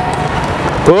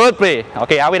 Good play.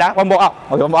 Okay, wait. One ball out.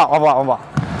 Okay, one ball.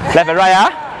 Left and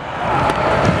right,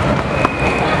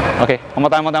 Okay, one more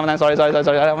time. Sorry.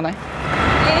 One more time.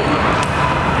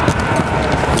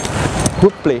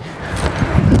 Good play.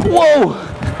 Whoa!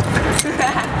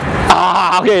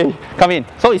 Okay, come in.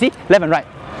 So you see, left and right.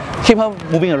 Keep her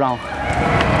moving around.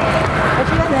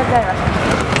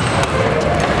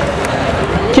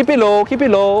 Keep it low.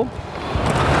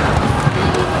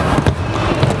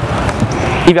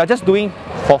 If you are just doing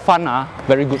for fun,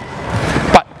 very good.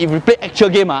 But if we play actual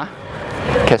game,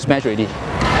 can smash already.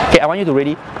 Okay, I want you to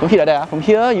ready. Don't hit like that. From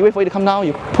here, you wait for it to come down.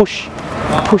 You push.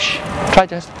 Try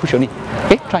just push only.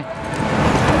 Okay, try.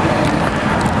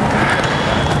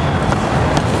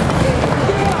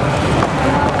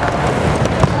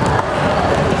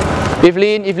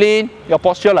 Evelyn, your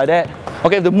posture like that.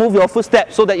 Okay, have to move your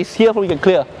footstep so that it's here so you can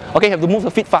clear. Okay, have to move the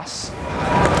feet fast.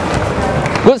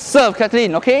 Good serve,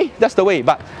 Kathleen, okay? That's the way,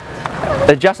 but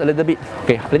adjust a little bit.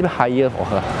 Okay, a little bit higher for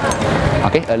her.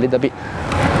 Okay, a little bit.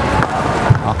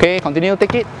 Okay, continue,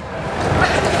 take it.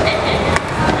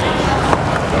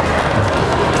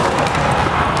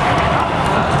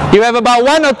 You have about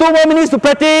 1 or 2 more minutes to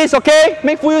practice, okay?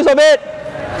 Make full use of it.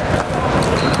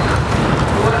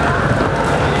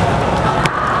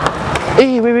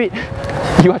 Hey, wait.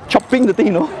 You are chopping the thing,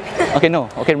 you know? Okay, no.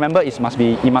 Okay, remember it must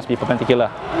be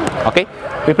perpendicular. Okay?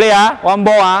 We play, one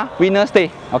ball, winner stay.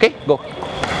 Okay? Go.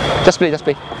 Just play.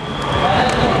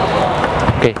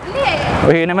 Okay.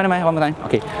 Okay, never mind. One more time.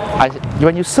 Okay.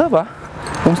 When you serve,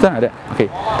 don't stand like that. Okay.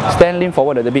 Stand, lean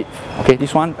forward a little bit. Okay,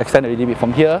 this one, extend a little bit.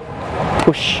 From here,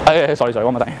 push. Sorry.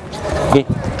 One more time. Okay.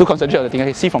 Too concentrated on the thing.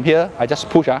 Okay, see from here, I just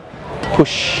push.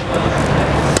 Push.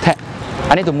 Tap.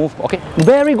 I need to move. Okay.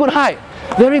 Very good height.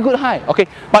 Okay,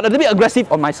 but a little bit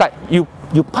aggressive on my side. You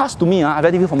pass to me,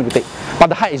 very difficult for me to take. But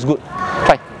the height is good.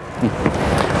 Try.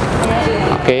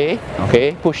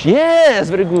 Okay, push. Yes,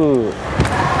 very good.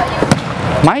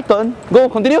 My turn. Go,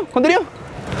 continue.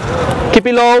 Keep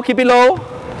it low. Keep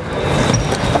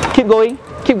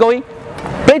going.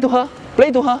 Play to her.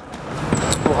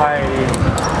 Too high.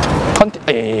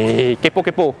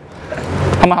 kepo。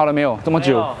他们好了没有？这么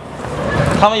久。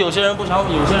他们有些人不想，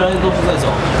有些人都是在走，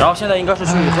然后现在应该是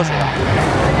去喝水了。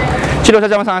去楼下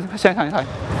加上，先看一下，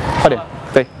快点，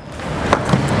对。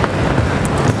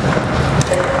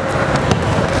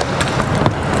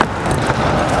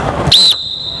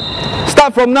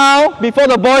Start from now. Before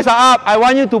the boys are up, I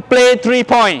want you to play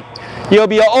 3-point. You'll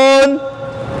be your own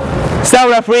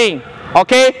self-refereeing.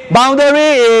 Okay?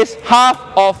 Boundary is half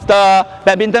of the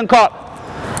badminton court.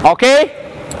 Okay?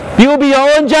 You'll be your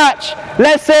own judge.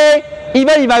 Let's say,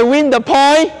 even if I win the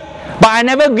point, but I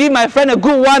never give my friend a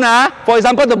good one, for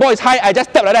example, the ball is high, I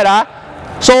just tap like that,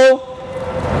 so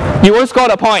you won't score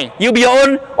the point. You'll be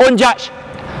your own judge.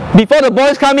 Before the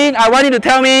boys come in, I want you to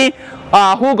tell me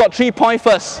who got 3 points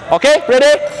first. Okay?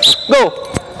 Ready? Go.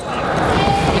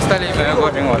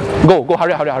 Go,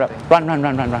 hurry up. Run.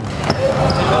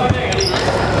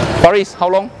 Boris, how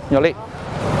long? Your leg?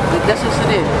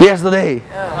 Yesterday.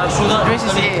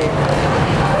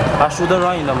 I shouldn't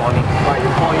run in the morning.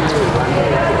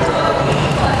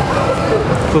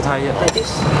 Too tired.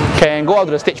 Can go out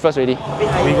to the stage first already.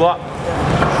 We go up.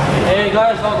 Hey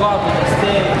guys, don't go out to the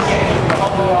stage.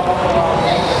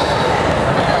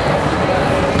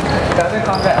 Doesn't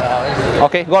come back.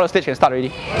 Okay, go out to the stage and start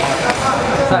already.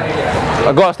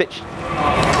 Go out to the stage.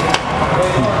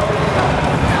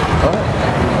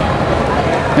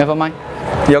 Never mind.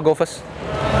 You go first.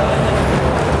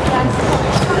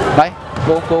 Right?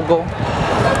 Go.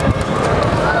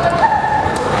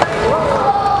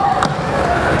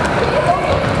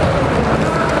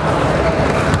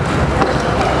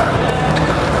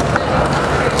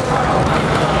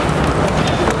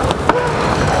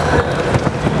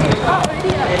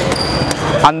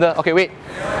 Okay, wait.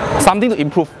 Something to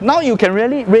improve. Now you can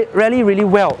rally really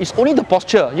well. It's only the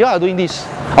posture. You are doing this.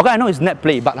 Okay, I know it's net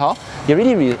play, but you're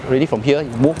really ready from here. You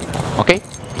move. Okay.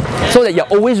 So that you're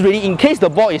always ready in case the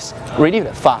ball is ready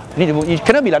that far. You need to move. You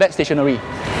cannot be like that stationary.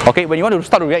 Okay, when you want to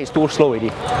start to react, it's too slow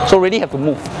already. So really have to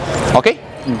move. Okay?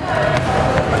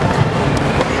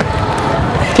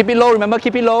 Keep it low, remember,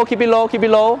 keep it low, keep it low, keep it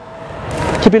low.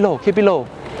 Keep it low, keep it low.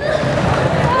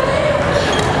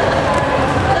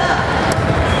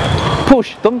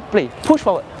 Push, don't play. Push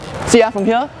forward. See from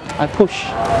here, I push.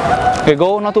 Okay,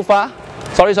 go, not too far.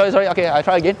 Sorry. Okay, I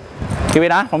try again. Okay,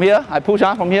 wait, from here, I push,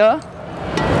 from here.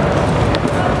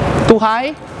 Too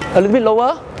high, a little bit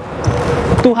lower.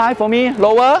 Too high for me,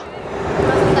 lower.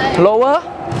 Lower.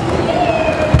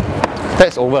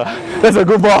 That's over. That's a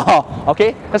good ball.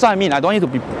 Okay, that's what I mean. I don't need to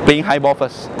be playing high ball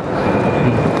first.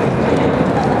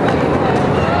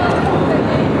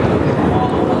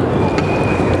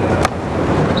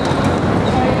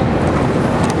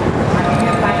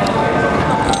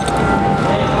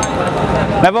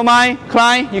 Never mind,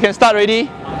 Klein, you can start ready.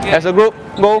 Okay. As a group,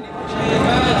 go.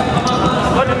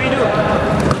 What do we do?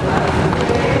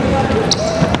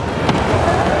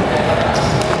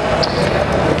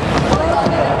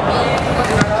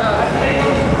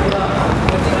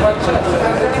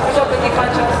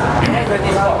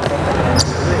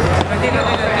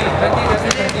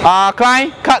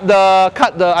 Klein, cut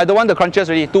the. I don't want the crunches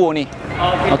already. 2 only.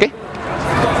 Okay.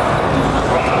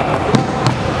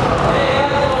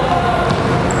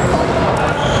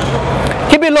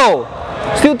 Keep it low.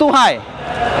 Still too high.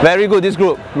 Very good, this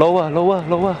group. Lower, lower,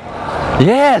 lower.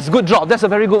 Yes, good drop. That's a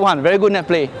very good one. Very good net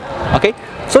play. Okay.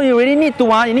 So you really need to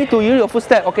you need to use your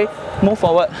footstep. Okay. Move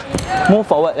forward,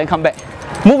 then come back.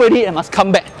 Move already and must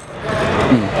come back.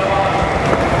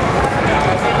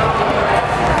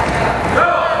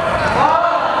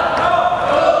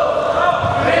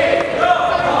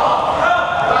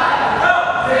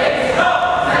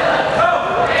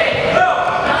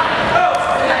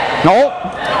 No.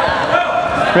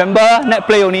 Remember, net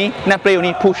play only,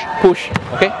 push,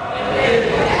 okay?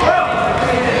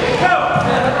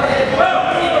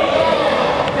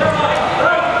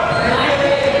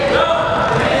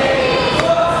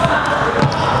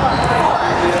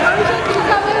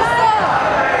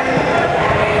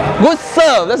 Good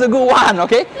serve, that's a good one,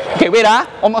 okay? Okay, wait,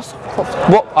 almost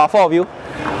 4 of you.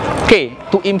 Okay,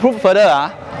 to improve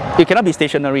further, you cannot be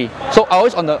stationary. So I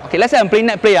always on the, okay, let's say I'm playing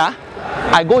net play,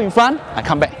 I go in front, I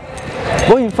come back.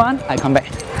 Go in front, I come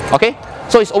back. Okay?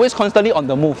 So it's always constantly on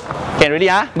the move. Okay, ready?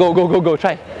 Go,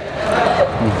 try.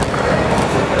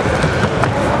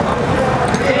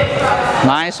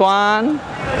 Nice one.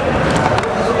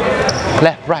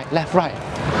 Left, right.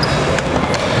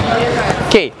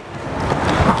 Okay.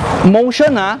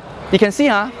 Motion, you can see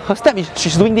her step is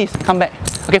she's doing this. Come back.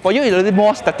 Okay, for you it's a little bit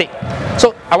more static.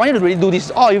 So I want you to really do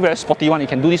this. Oh, you're very sporty one. You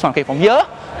can do this one. Okay, from here,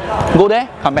 go there,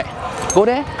 come back. Go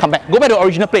there, come back. Go back to the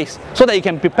original place so that you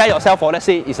can prepare yourself for, let's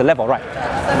say, it's a left or right.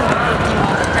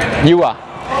 You are.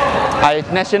 I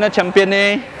national champion.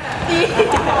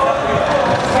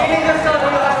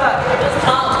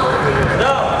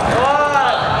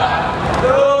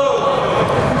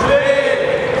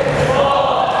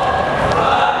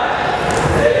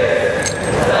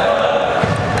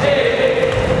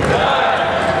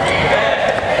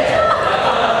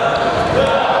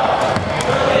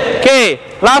 Okay,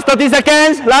 last 30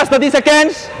 seconds.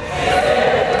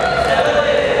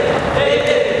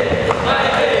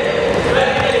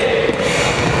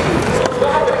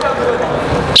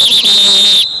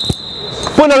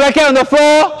 Put the racket on the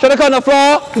floor, shuttlecock on the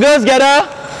floor, girls gather.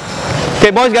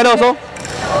 Okay, boys gather also.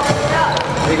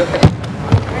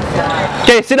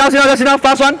 Okay, sit down,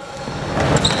 fast one.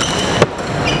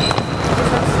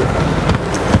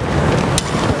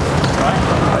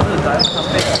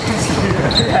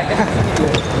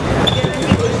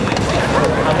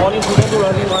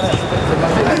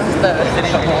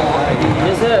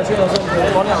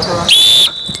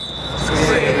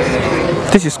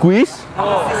 This is squeeze.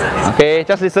 Okay,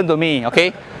 just listen to me.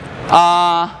 Okay.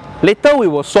 Later we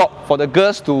will swap for the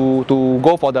girls to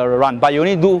go for the run, but you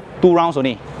only do 2 rounds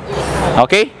only.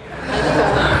 Okay.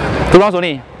 2 rounds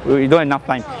only. We don't have enough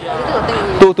time.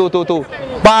 2.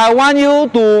 But I want you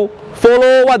to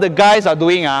follow what the guys are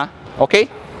doing. Okay.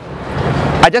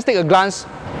 I just take a glance.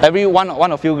 Every one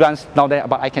of few glance down there,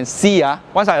 but I can see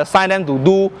once I assign them to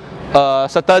do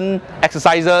certain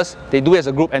exercises, they do it as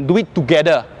a group and do it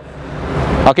together.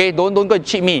 Okay, don't go and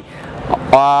cheat me.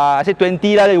 I say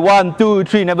 20 1, 2,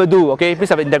 3, never do. Okay, please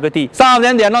have integrity. Some of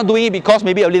them they are not doing it because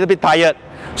maybe a little bit tired.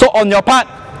 So on your part,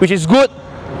 which is good,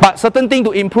 but certain thing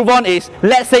to improve on is,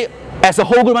 let's say as a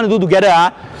whole group want to do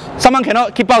together, someone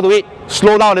cannot keep up to it,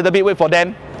 slow down a little bit, wait for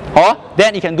them, or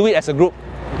then you can do it as a group.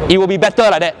 It will be better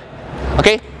like that.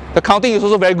 Okay, The counting is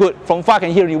also very good. From far I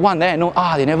can hear you 1 there. No,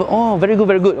 they never. Oh, very good,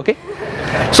 very good. Okay.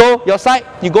 So your side,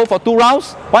 you go for 2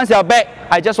 rounds. Once you are back,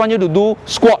 I just want you to do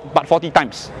squat, but 40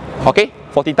 times. Okay,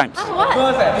 40 times.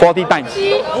 40 times.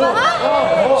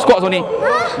 Squats only.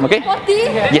 Okay. 40?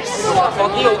 Yes.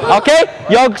 Okay.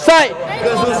 Your side.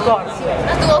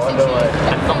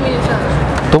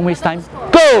 Don't waste time.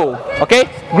 Go. Okay.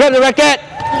 Grab the racket.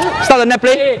 Start the net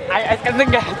play. I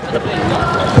think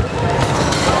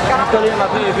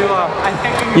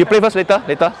You play first, later.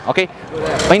 Okay.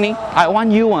 Meaning, I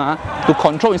want you to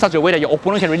control in such a way that your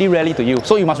opponent can really rally to you.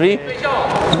 So you must really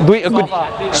do it a good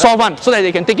soft one so that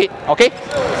they can take it. Okay.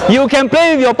 You can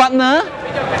play with your partner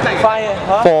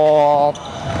for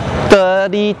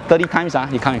 30 times.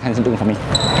 You can't do it for me.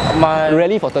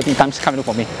 Rally for 30 times. Come and look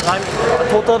for me.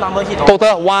 Total number hit.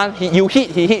 Total 1. You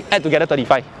hit. He hit. Add together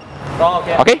 35.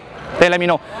 Okay. Okay. Then let me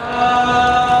know.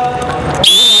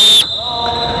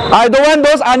 I don't want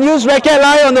those unused racket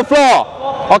lying on the floor.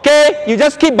 Okay, you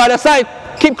just keep by the side,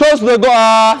 keep close to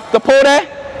the pole there.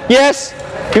 Yes,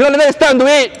 because later it's time to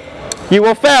it, you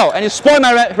will fail and you spoil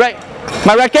my racket.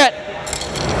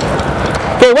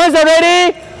 Okay, once they're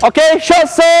ready, okay, short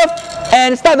serve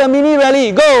and start the mini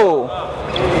rally. Go.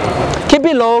 Keep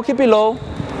it low, keep it low.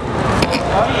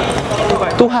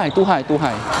 Too high, too high, too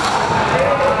high.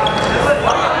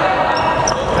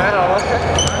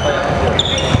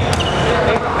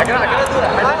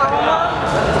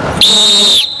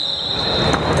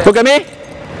 Look at me.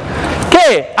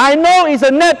 Okay, I know it's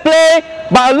a net play,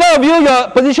 but a lot of you, your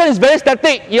position is very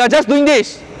static. You are just doing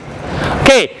this.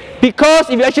 Okay,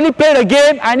 because if you actually play the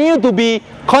game, I need you to be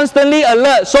constantly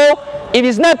alert. So if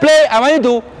it's net play, I want you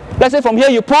to, let's say from here,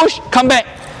 you push, come back.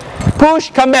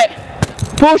 Push, come back.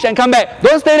 Push and come back.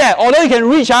 Don't stay there. Although you can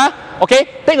reach, okay,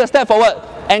 take a step forward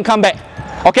and come back.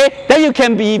 Okay, then you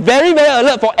can be very, very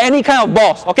alert for any kind of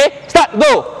balls. Okay, start,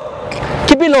 go.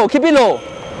 Keep it low, keep it low.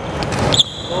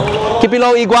 Keep it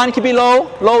low, Iguan, keep it low,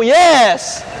 low,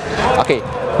 yes. Okay,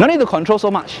 no need to control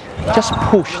so much. Just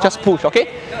push, okay?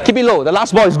 Keep it low, the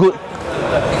last ball is good.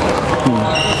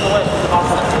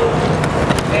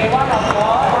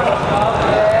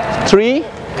 3,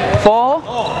 4,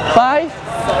 5,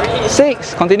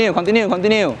 6. Continue.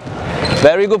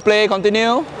 Very good play,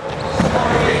 continue.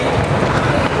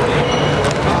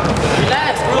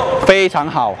 非常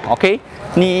好 ，OK？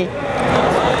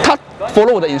 他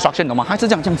follow 我的 instruction 懂吗？他是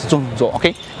这样子做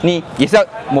 ，OK？ 你也是要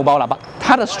mobile 喇叭，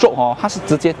他的 stroke 他是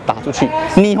直接打出去，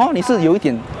你是有一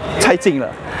点太近了，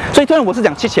所以虽然我是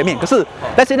讲去前面，可是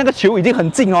但是那个球已经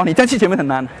很近你这样去前面很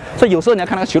难，所以有时候你要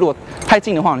看那个球如果太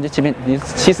近的话，你就前面你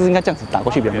其实应该这样子打过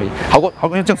去比较容易，好过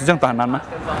这样子打很难吗？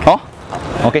好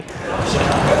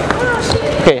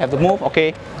 ，OK，have to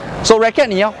move，OK，so racket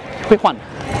你要会换，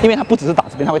因为它不只是打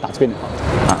这边，它会打这边的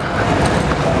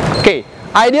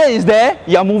OK，idea is there.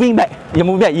 You are moving back. You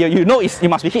know you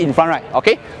must be hit in front, right?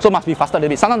 Okay. So must be faster a little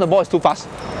bit. Sometimes the ball is too fast.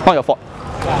 Not your fault.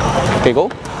 Okay, go.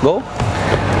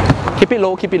 Keep it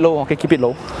low. Okay, keep it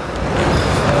low.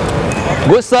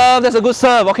 Good serve. That's a good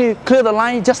serve. Okay, clear the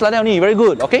line just like that only. Very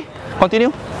good. Okay,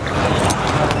 continue.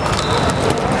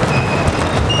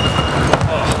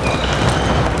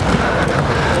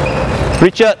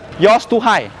 Richard, yours too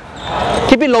high.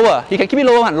 Keep it lower. You can keep it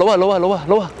lower.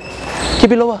 Lower.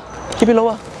 Keep it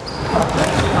lower.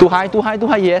 Too high.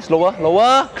 Yes, lower.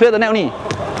 Clear the net only.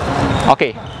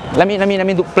 Okay. Let me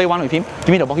play one with him. Give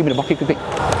me the ball. Quick.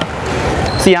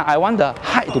 See, I want the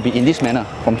height to be in this manner.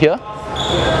 From here.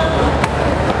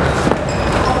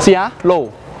 See,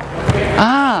 low.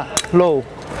 Low.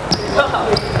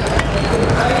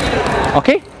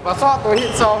 Okay. But so hard to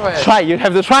hit soft. Try. You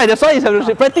have to try. That's why you have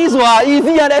to practice.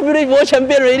 Easy. Every world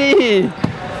champion already.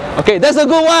 Okay, that's a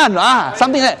good one.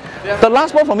 Something like that. The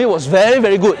last ball for me was very,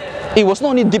 very good. It was not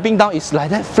only dipping down, it's like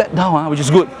that flat down, which is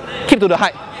good. Keep to the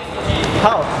height.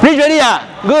 How? Reach ready,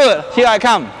 Good. Here I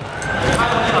come.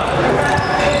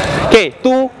 Okay,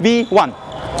 2v1.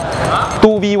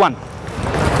 2v1.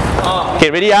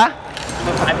 Okay, ready, I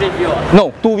play you.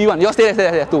 No, 2v1. You stay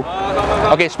there. 2.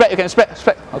 Okay, spread. You can spread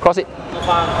across it.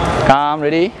 Come,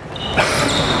 ready.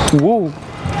 Woo.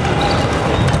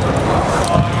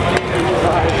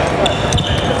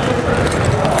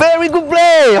 Very good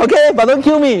play, okay, but don't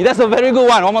kill me. That's a very good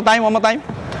one. One more time.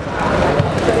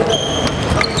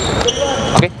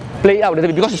 Okay, play it out a little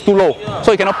bit because it's too low.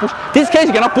 So you cannot push. This case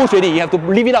you cannot push already. You have to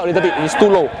leave it out a little bit. It's too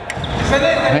low.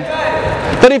 Okay.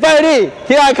 35 already.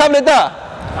 Here I come later.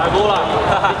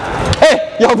 Hey,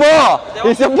 your ball.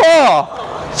 It's your ball.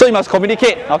 So you must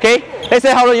communicate, okay? Let's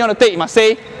say how long you want to take. You must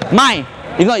say mine.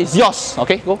 If not, it's yours.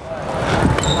 Okay, go.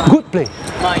 Good play.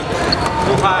 Mine.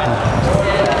 Too high.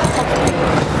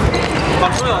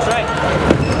 Control your strength.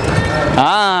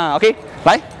 Ah, okay.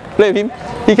 Like, play with him.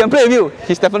 He can play with you.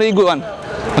 He's definitely a good one.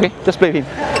 Okay, just play with him.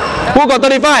 Who got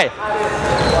 35?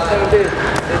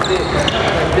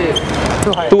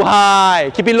 Too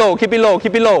high. Keep it low, keep it low,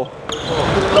 keep it low.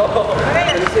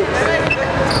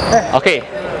 Okay,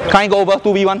 can't go over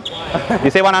 2v1. You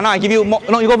say one, now I give you more.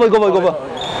 No, you go over, go over, go over.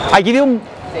 I give you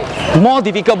more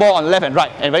difficult ball on left and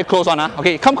right and very close one.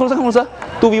 Okay, come closer, come closer.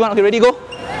 2v1, okay, ready, go.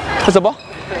 Where's the ball?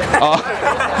 Oh.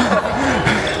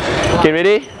 Okay,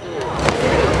 ready?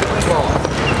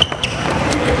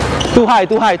 Too high,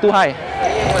 too high, too high.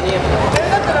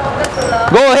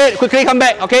 Go ahead, quickly come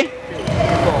back, okay?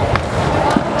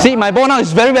 See, my ball now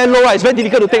is very, very low, right? It's very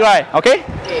difficult to take, right? Okay?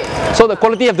 So the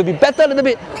quality have to be better a little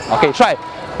bit. Okay, try.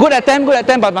 Good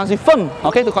attempt, but must be firm,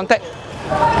 okay, to contact.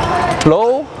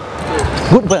 Low.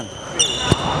 Good burn.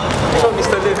 So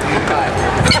Mr. Lim.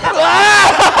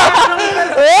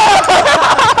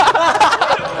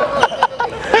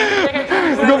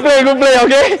 Good play,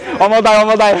 okay? One more time.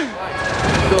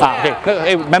 Okay.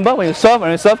 Hey, remember when you serve,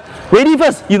 ready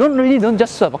first. You don't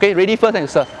just serve, okay? Ready first and you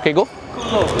serve. Okay, go.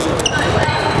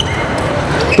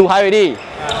 Too high already.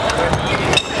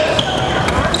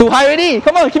 Too high already.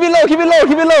 Come on, keep it low,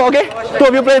 okay? Two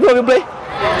of you play.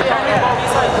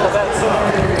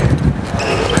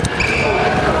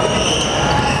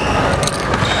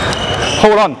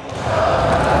 Hold on.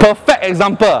 Perfect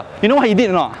example. You know what he did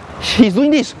or not? He's doing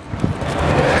this.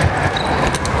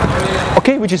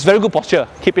 Okay, which is very good posture.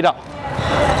 Keep it up.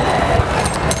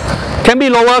 Can be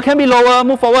lower.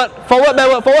 Move forward,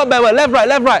 backward,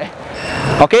 left, right.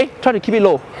 Okay, try to keep it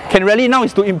low. Can rally now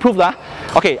is to improve that.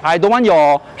 Okay, I don't want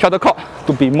your shuttlecock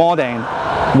to be more than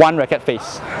one racket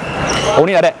face.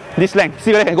 Only like that. This length.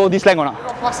 See whether I can go this length or not.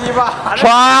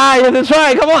 Try. You have to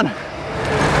try. Come on.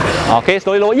 Okay,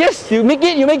 slowly low. Yes, you make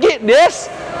it. Yes.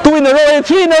 2 in a row,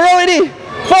 3 in a row already.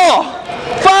 4,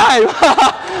 5.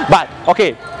 But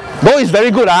okay, ball is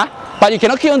very good, but you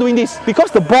cannot keep on doing this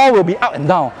because the ball will be up and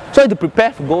down. So you have to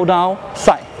prepare to go down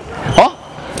side. Oh,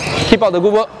 keep out the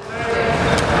good work.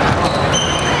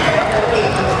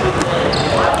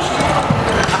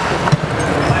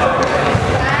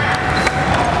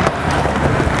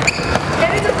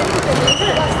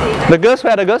 The girls,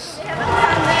 where are the girls?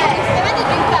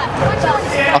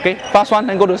 Okay, fast one,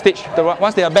 then go to the stage.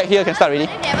 Once they are back here, can start already.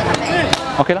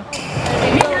 Okay lah.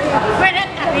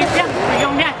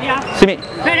 什麼？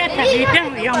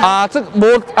這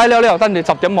冇愛了，等你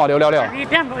10點冇了。12點。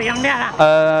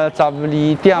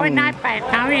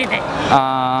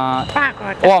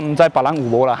我唔知別人有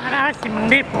冇啦。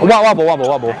我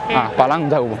冇。別人唔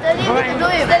知有冇。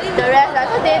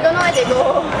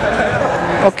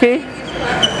Okay.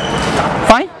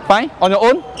 Fine. On your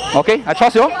own. Okay, I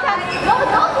trust you.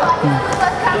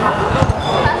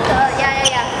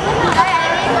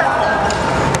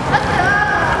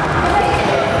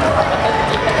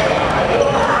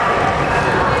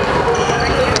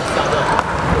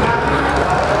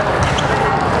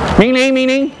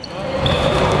 Meaning.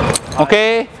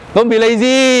 Okay, don't be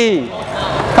lazy.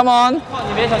 Come on.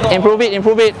 Improve it.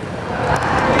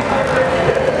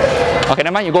 Okay,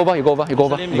 never mind. You go over.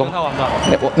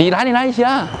 你來一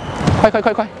下，快。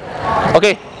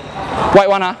Okay, white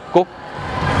one go.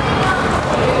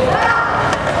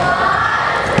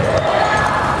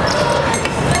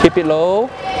 Keep it low.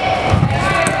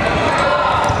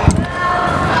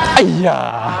 哎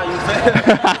呀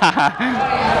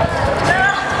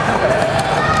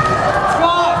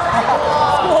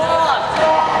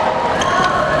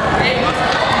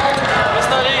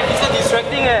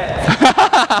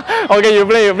！Okay, you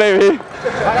play with him. I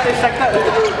got distracted.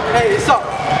 Hey, stop.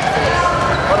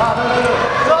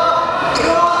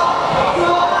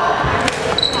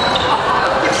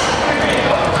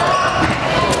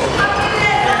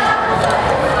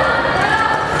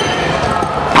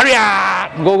 Hurry up!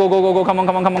 Go. Come on.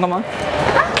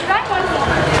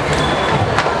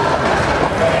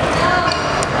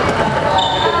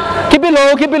 Keep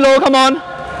it low. Come on.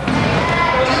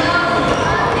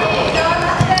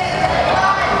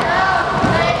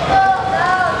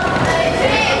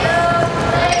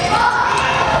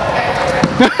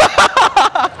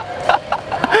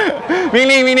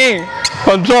 Meaning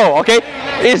control, okay?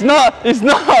 It's not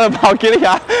about killing.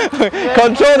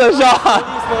 Control the shot.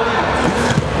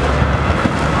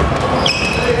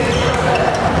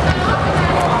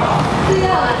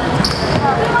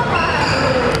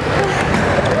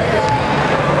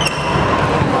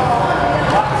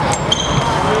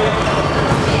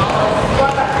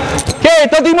 Okay,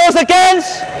 30 more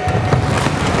seconds.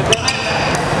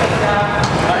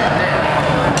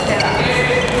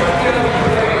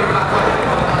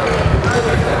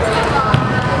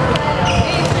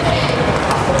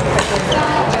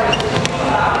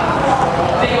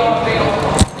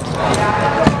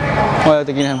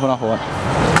 taking handphone out for what?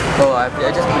 Oh, I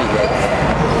just put it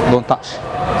there. Don't touch.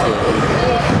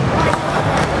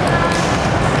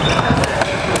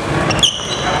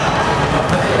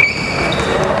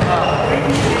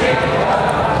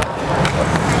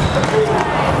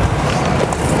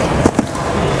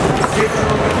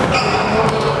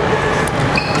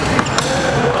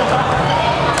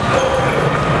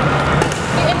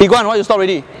 Iguan, why you stop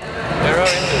already?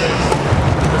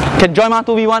 Can join 吗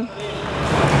 2v1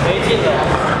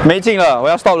 没劲了，我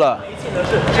要 stop 了。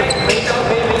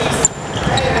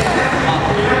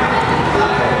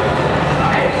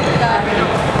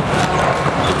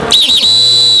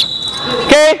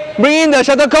Okay, bring in the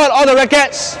shuttlecock, all the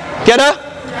rackets together.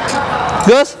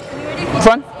 Girls,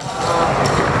 front.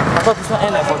 I thought this one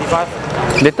end at 45.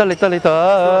 Later.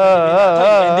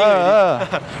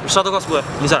 Shuttlecock school,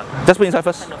 inside. Just put inside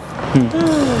first.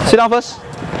 Sit down first.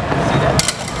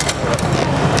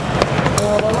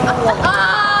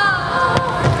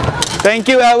 Thank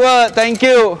you, Edward. Thank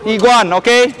you, Iguan.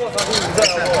 Okay.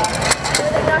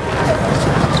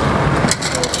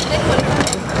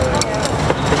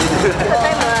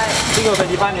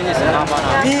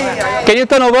 Can you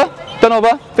turn over? Turn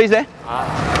over. Face there.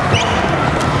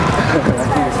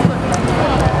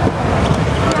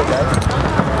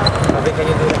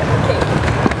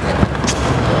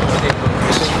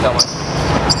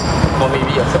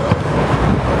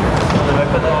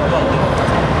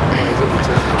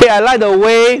 Okay, I like the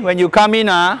way when you come in.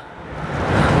 Done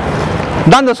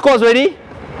the squats already?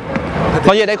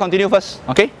 Not yet, then continue first.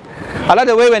 Okay? I like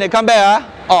the way when they come back.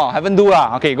 Oh, haven't do.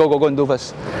 Okay, go and do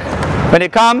first. When they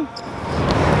come,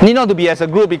 need not to be as a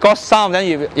group because some of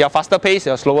them you're faster pace,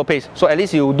 you're slower pace. So at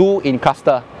least you do in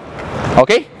cluster.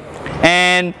 Okay?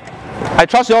 And I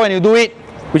trust you all when you do it,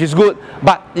 which is good.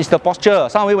 But it's the posture.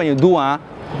 Some of you when you do,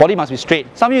 body must be straight.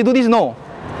 Some of you do this, no.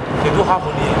 You do half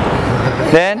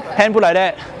only. Then hand put like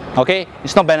that. Okay?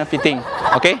 It's not benefiting.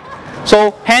 Okay?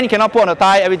 So hand cannot put on the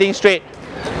thigh, everything straight.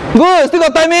 Good, still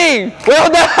got timing. Well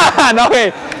done.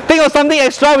 Okay. Think of something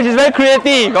extra which is very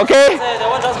creative. Okay? That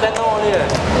one just bend down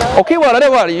only. Okay, well, like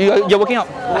that, what? You're working out.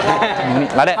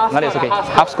 Like that is okay.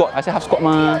 Half squat. I said half squat,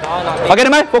 ma. Okay, never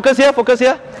mind. Focus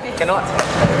here. Cannot.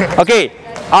 Okay,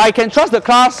 I can trust the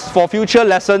class for future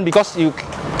lesson because you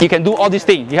can do all these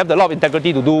things. You have a lot of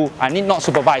integrity to do. I need not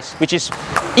supervise, which is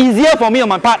easier for me on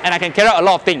my part, and I can carry out a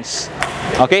lot of things.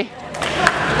 Okay.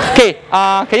 Okay.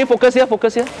 Can you focus here?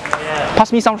 Yeah.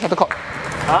 Pass me some shuttlecock.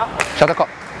 Shuttlecock.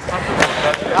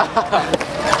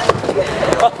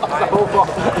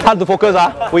 Hard to focus.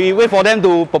 We wait for them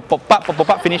to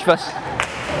pop, finish first.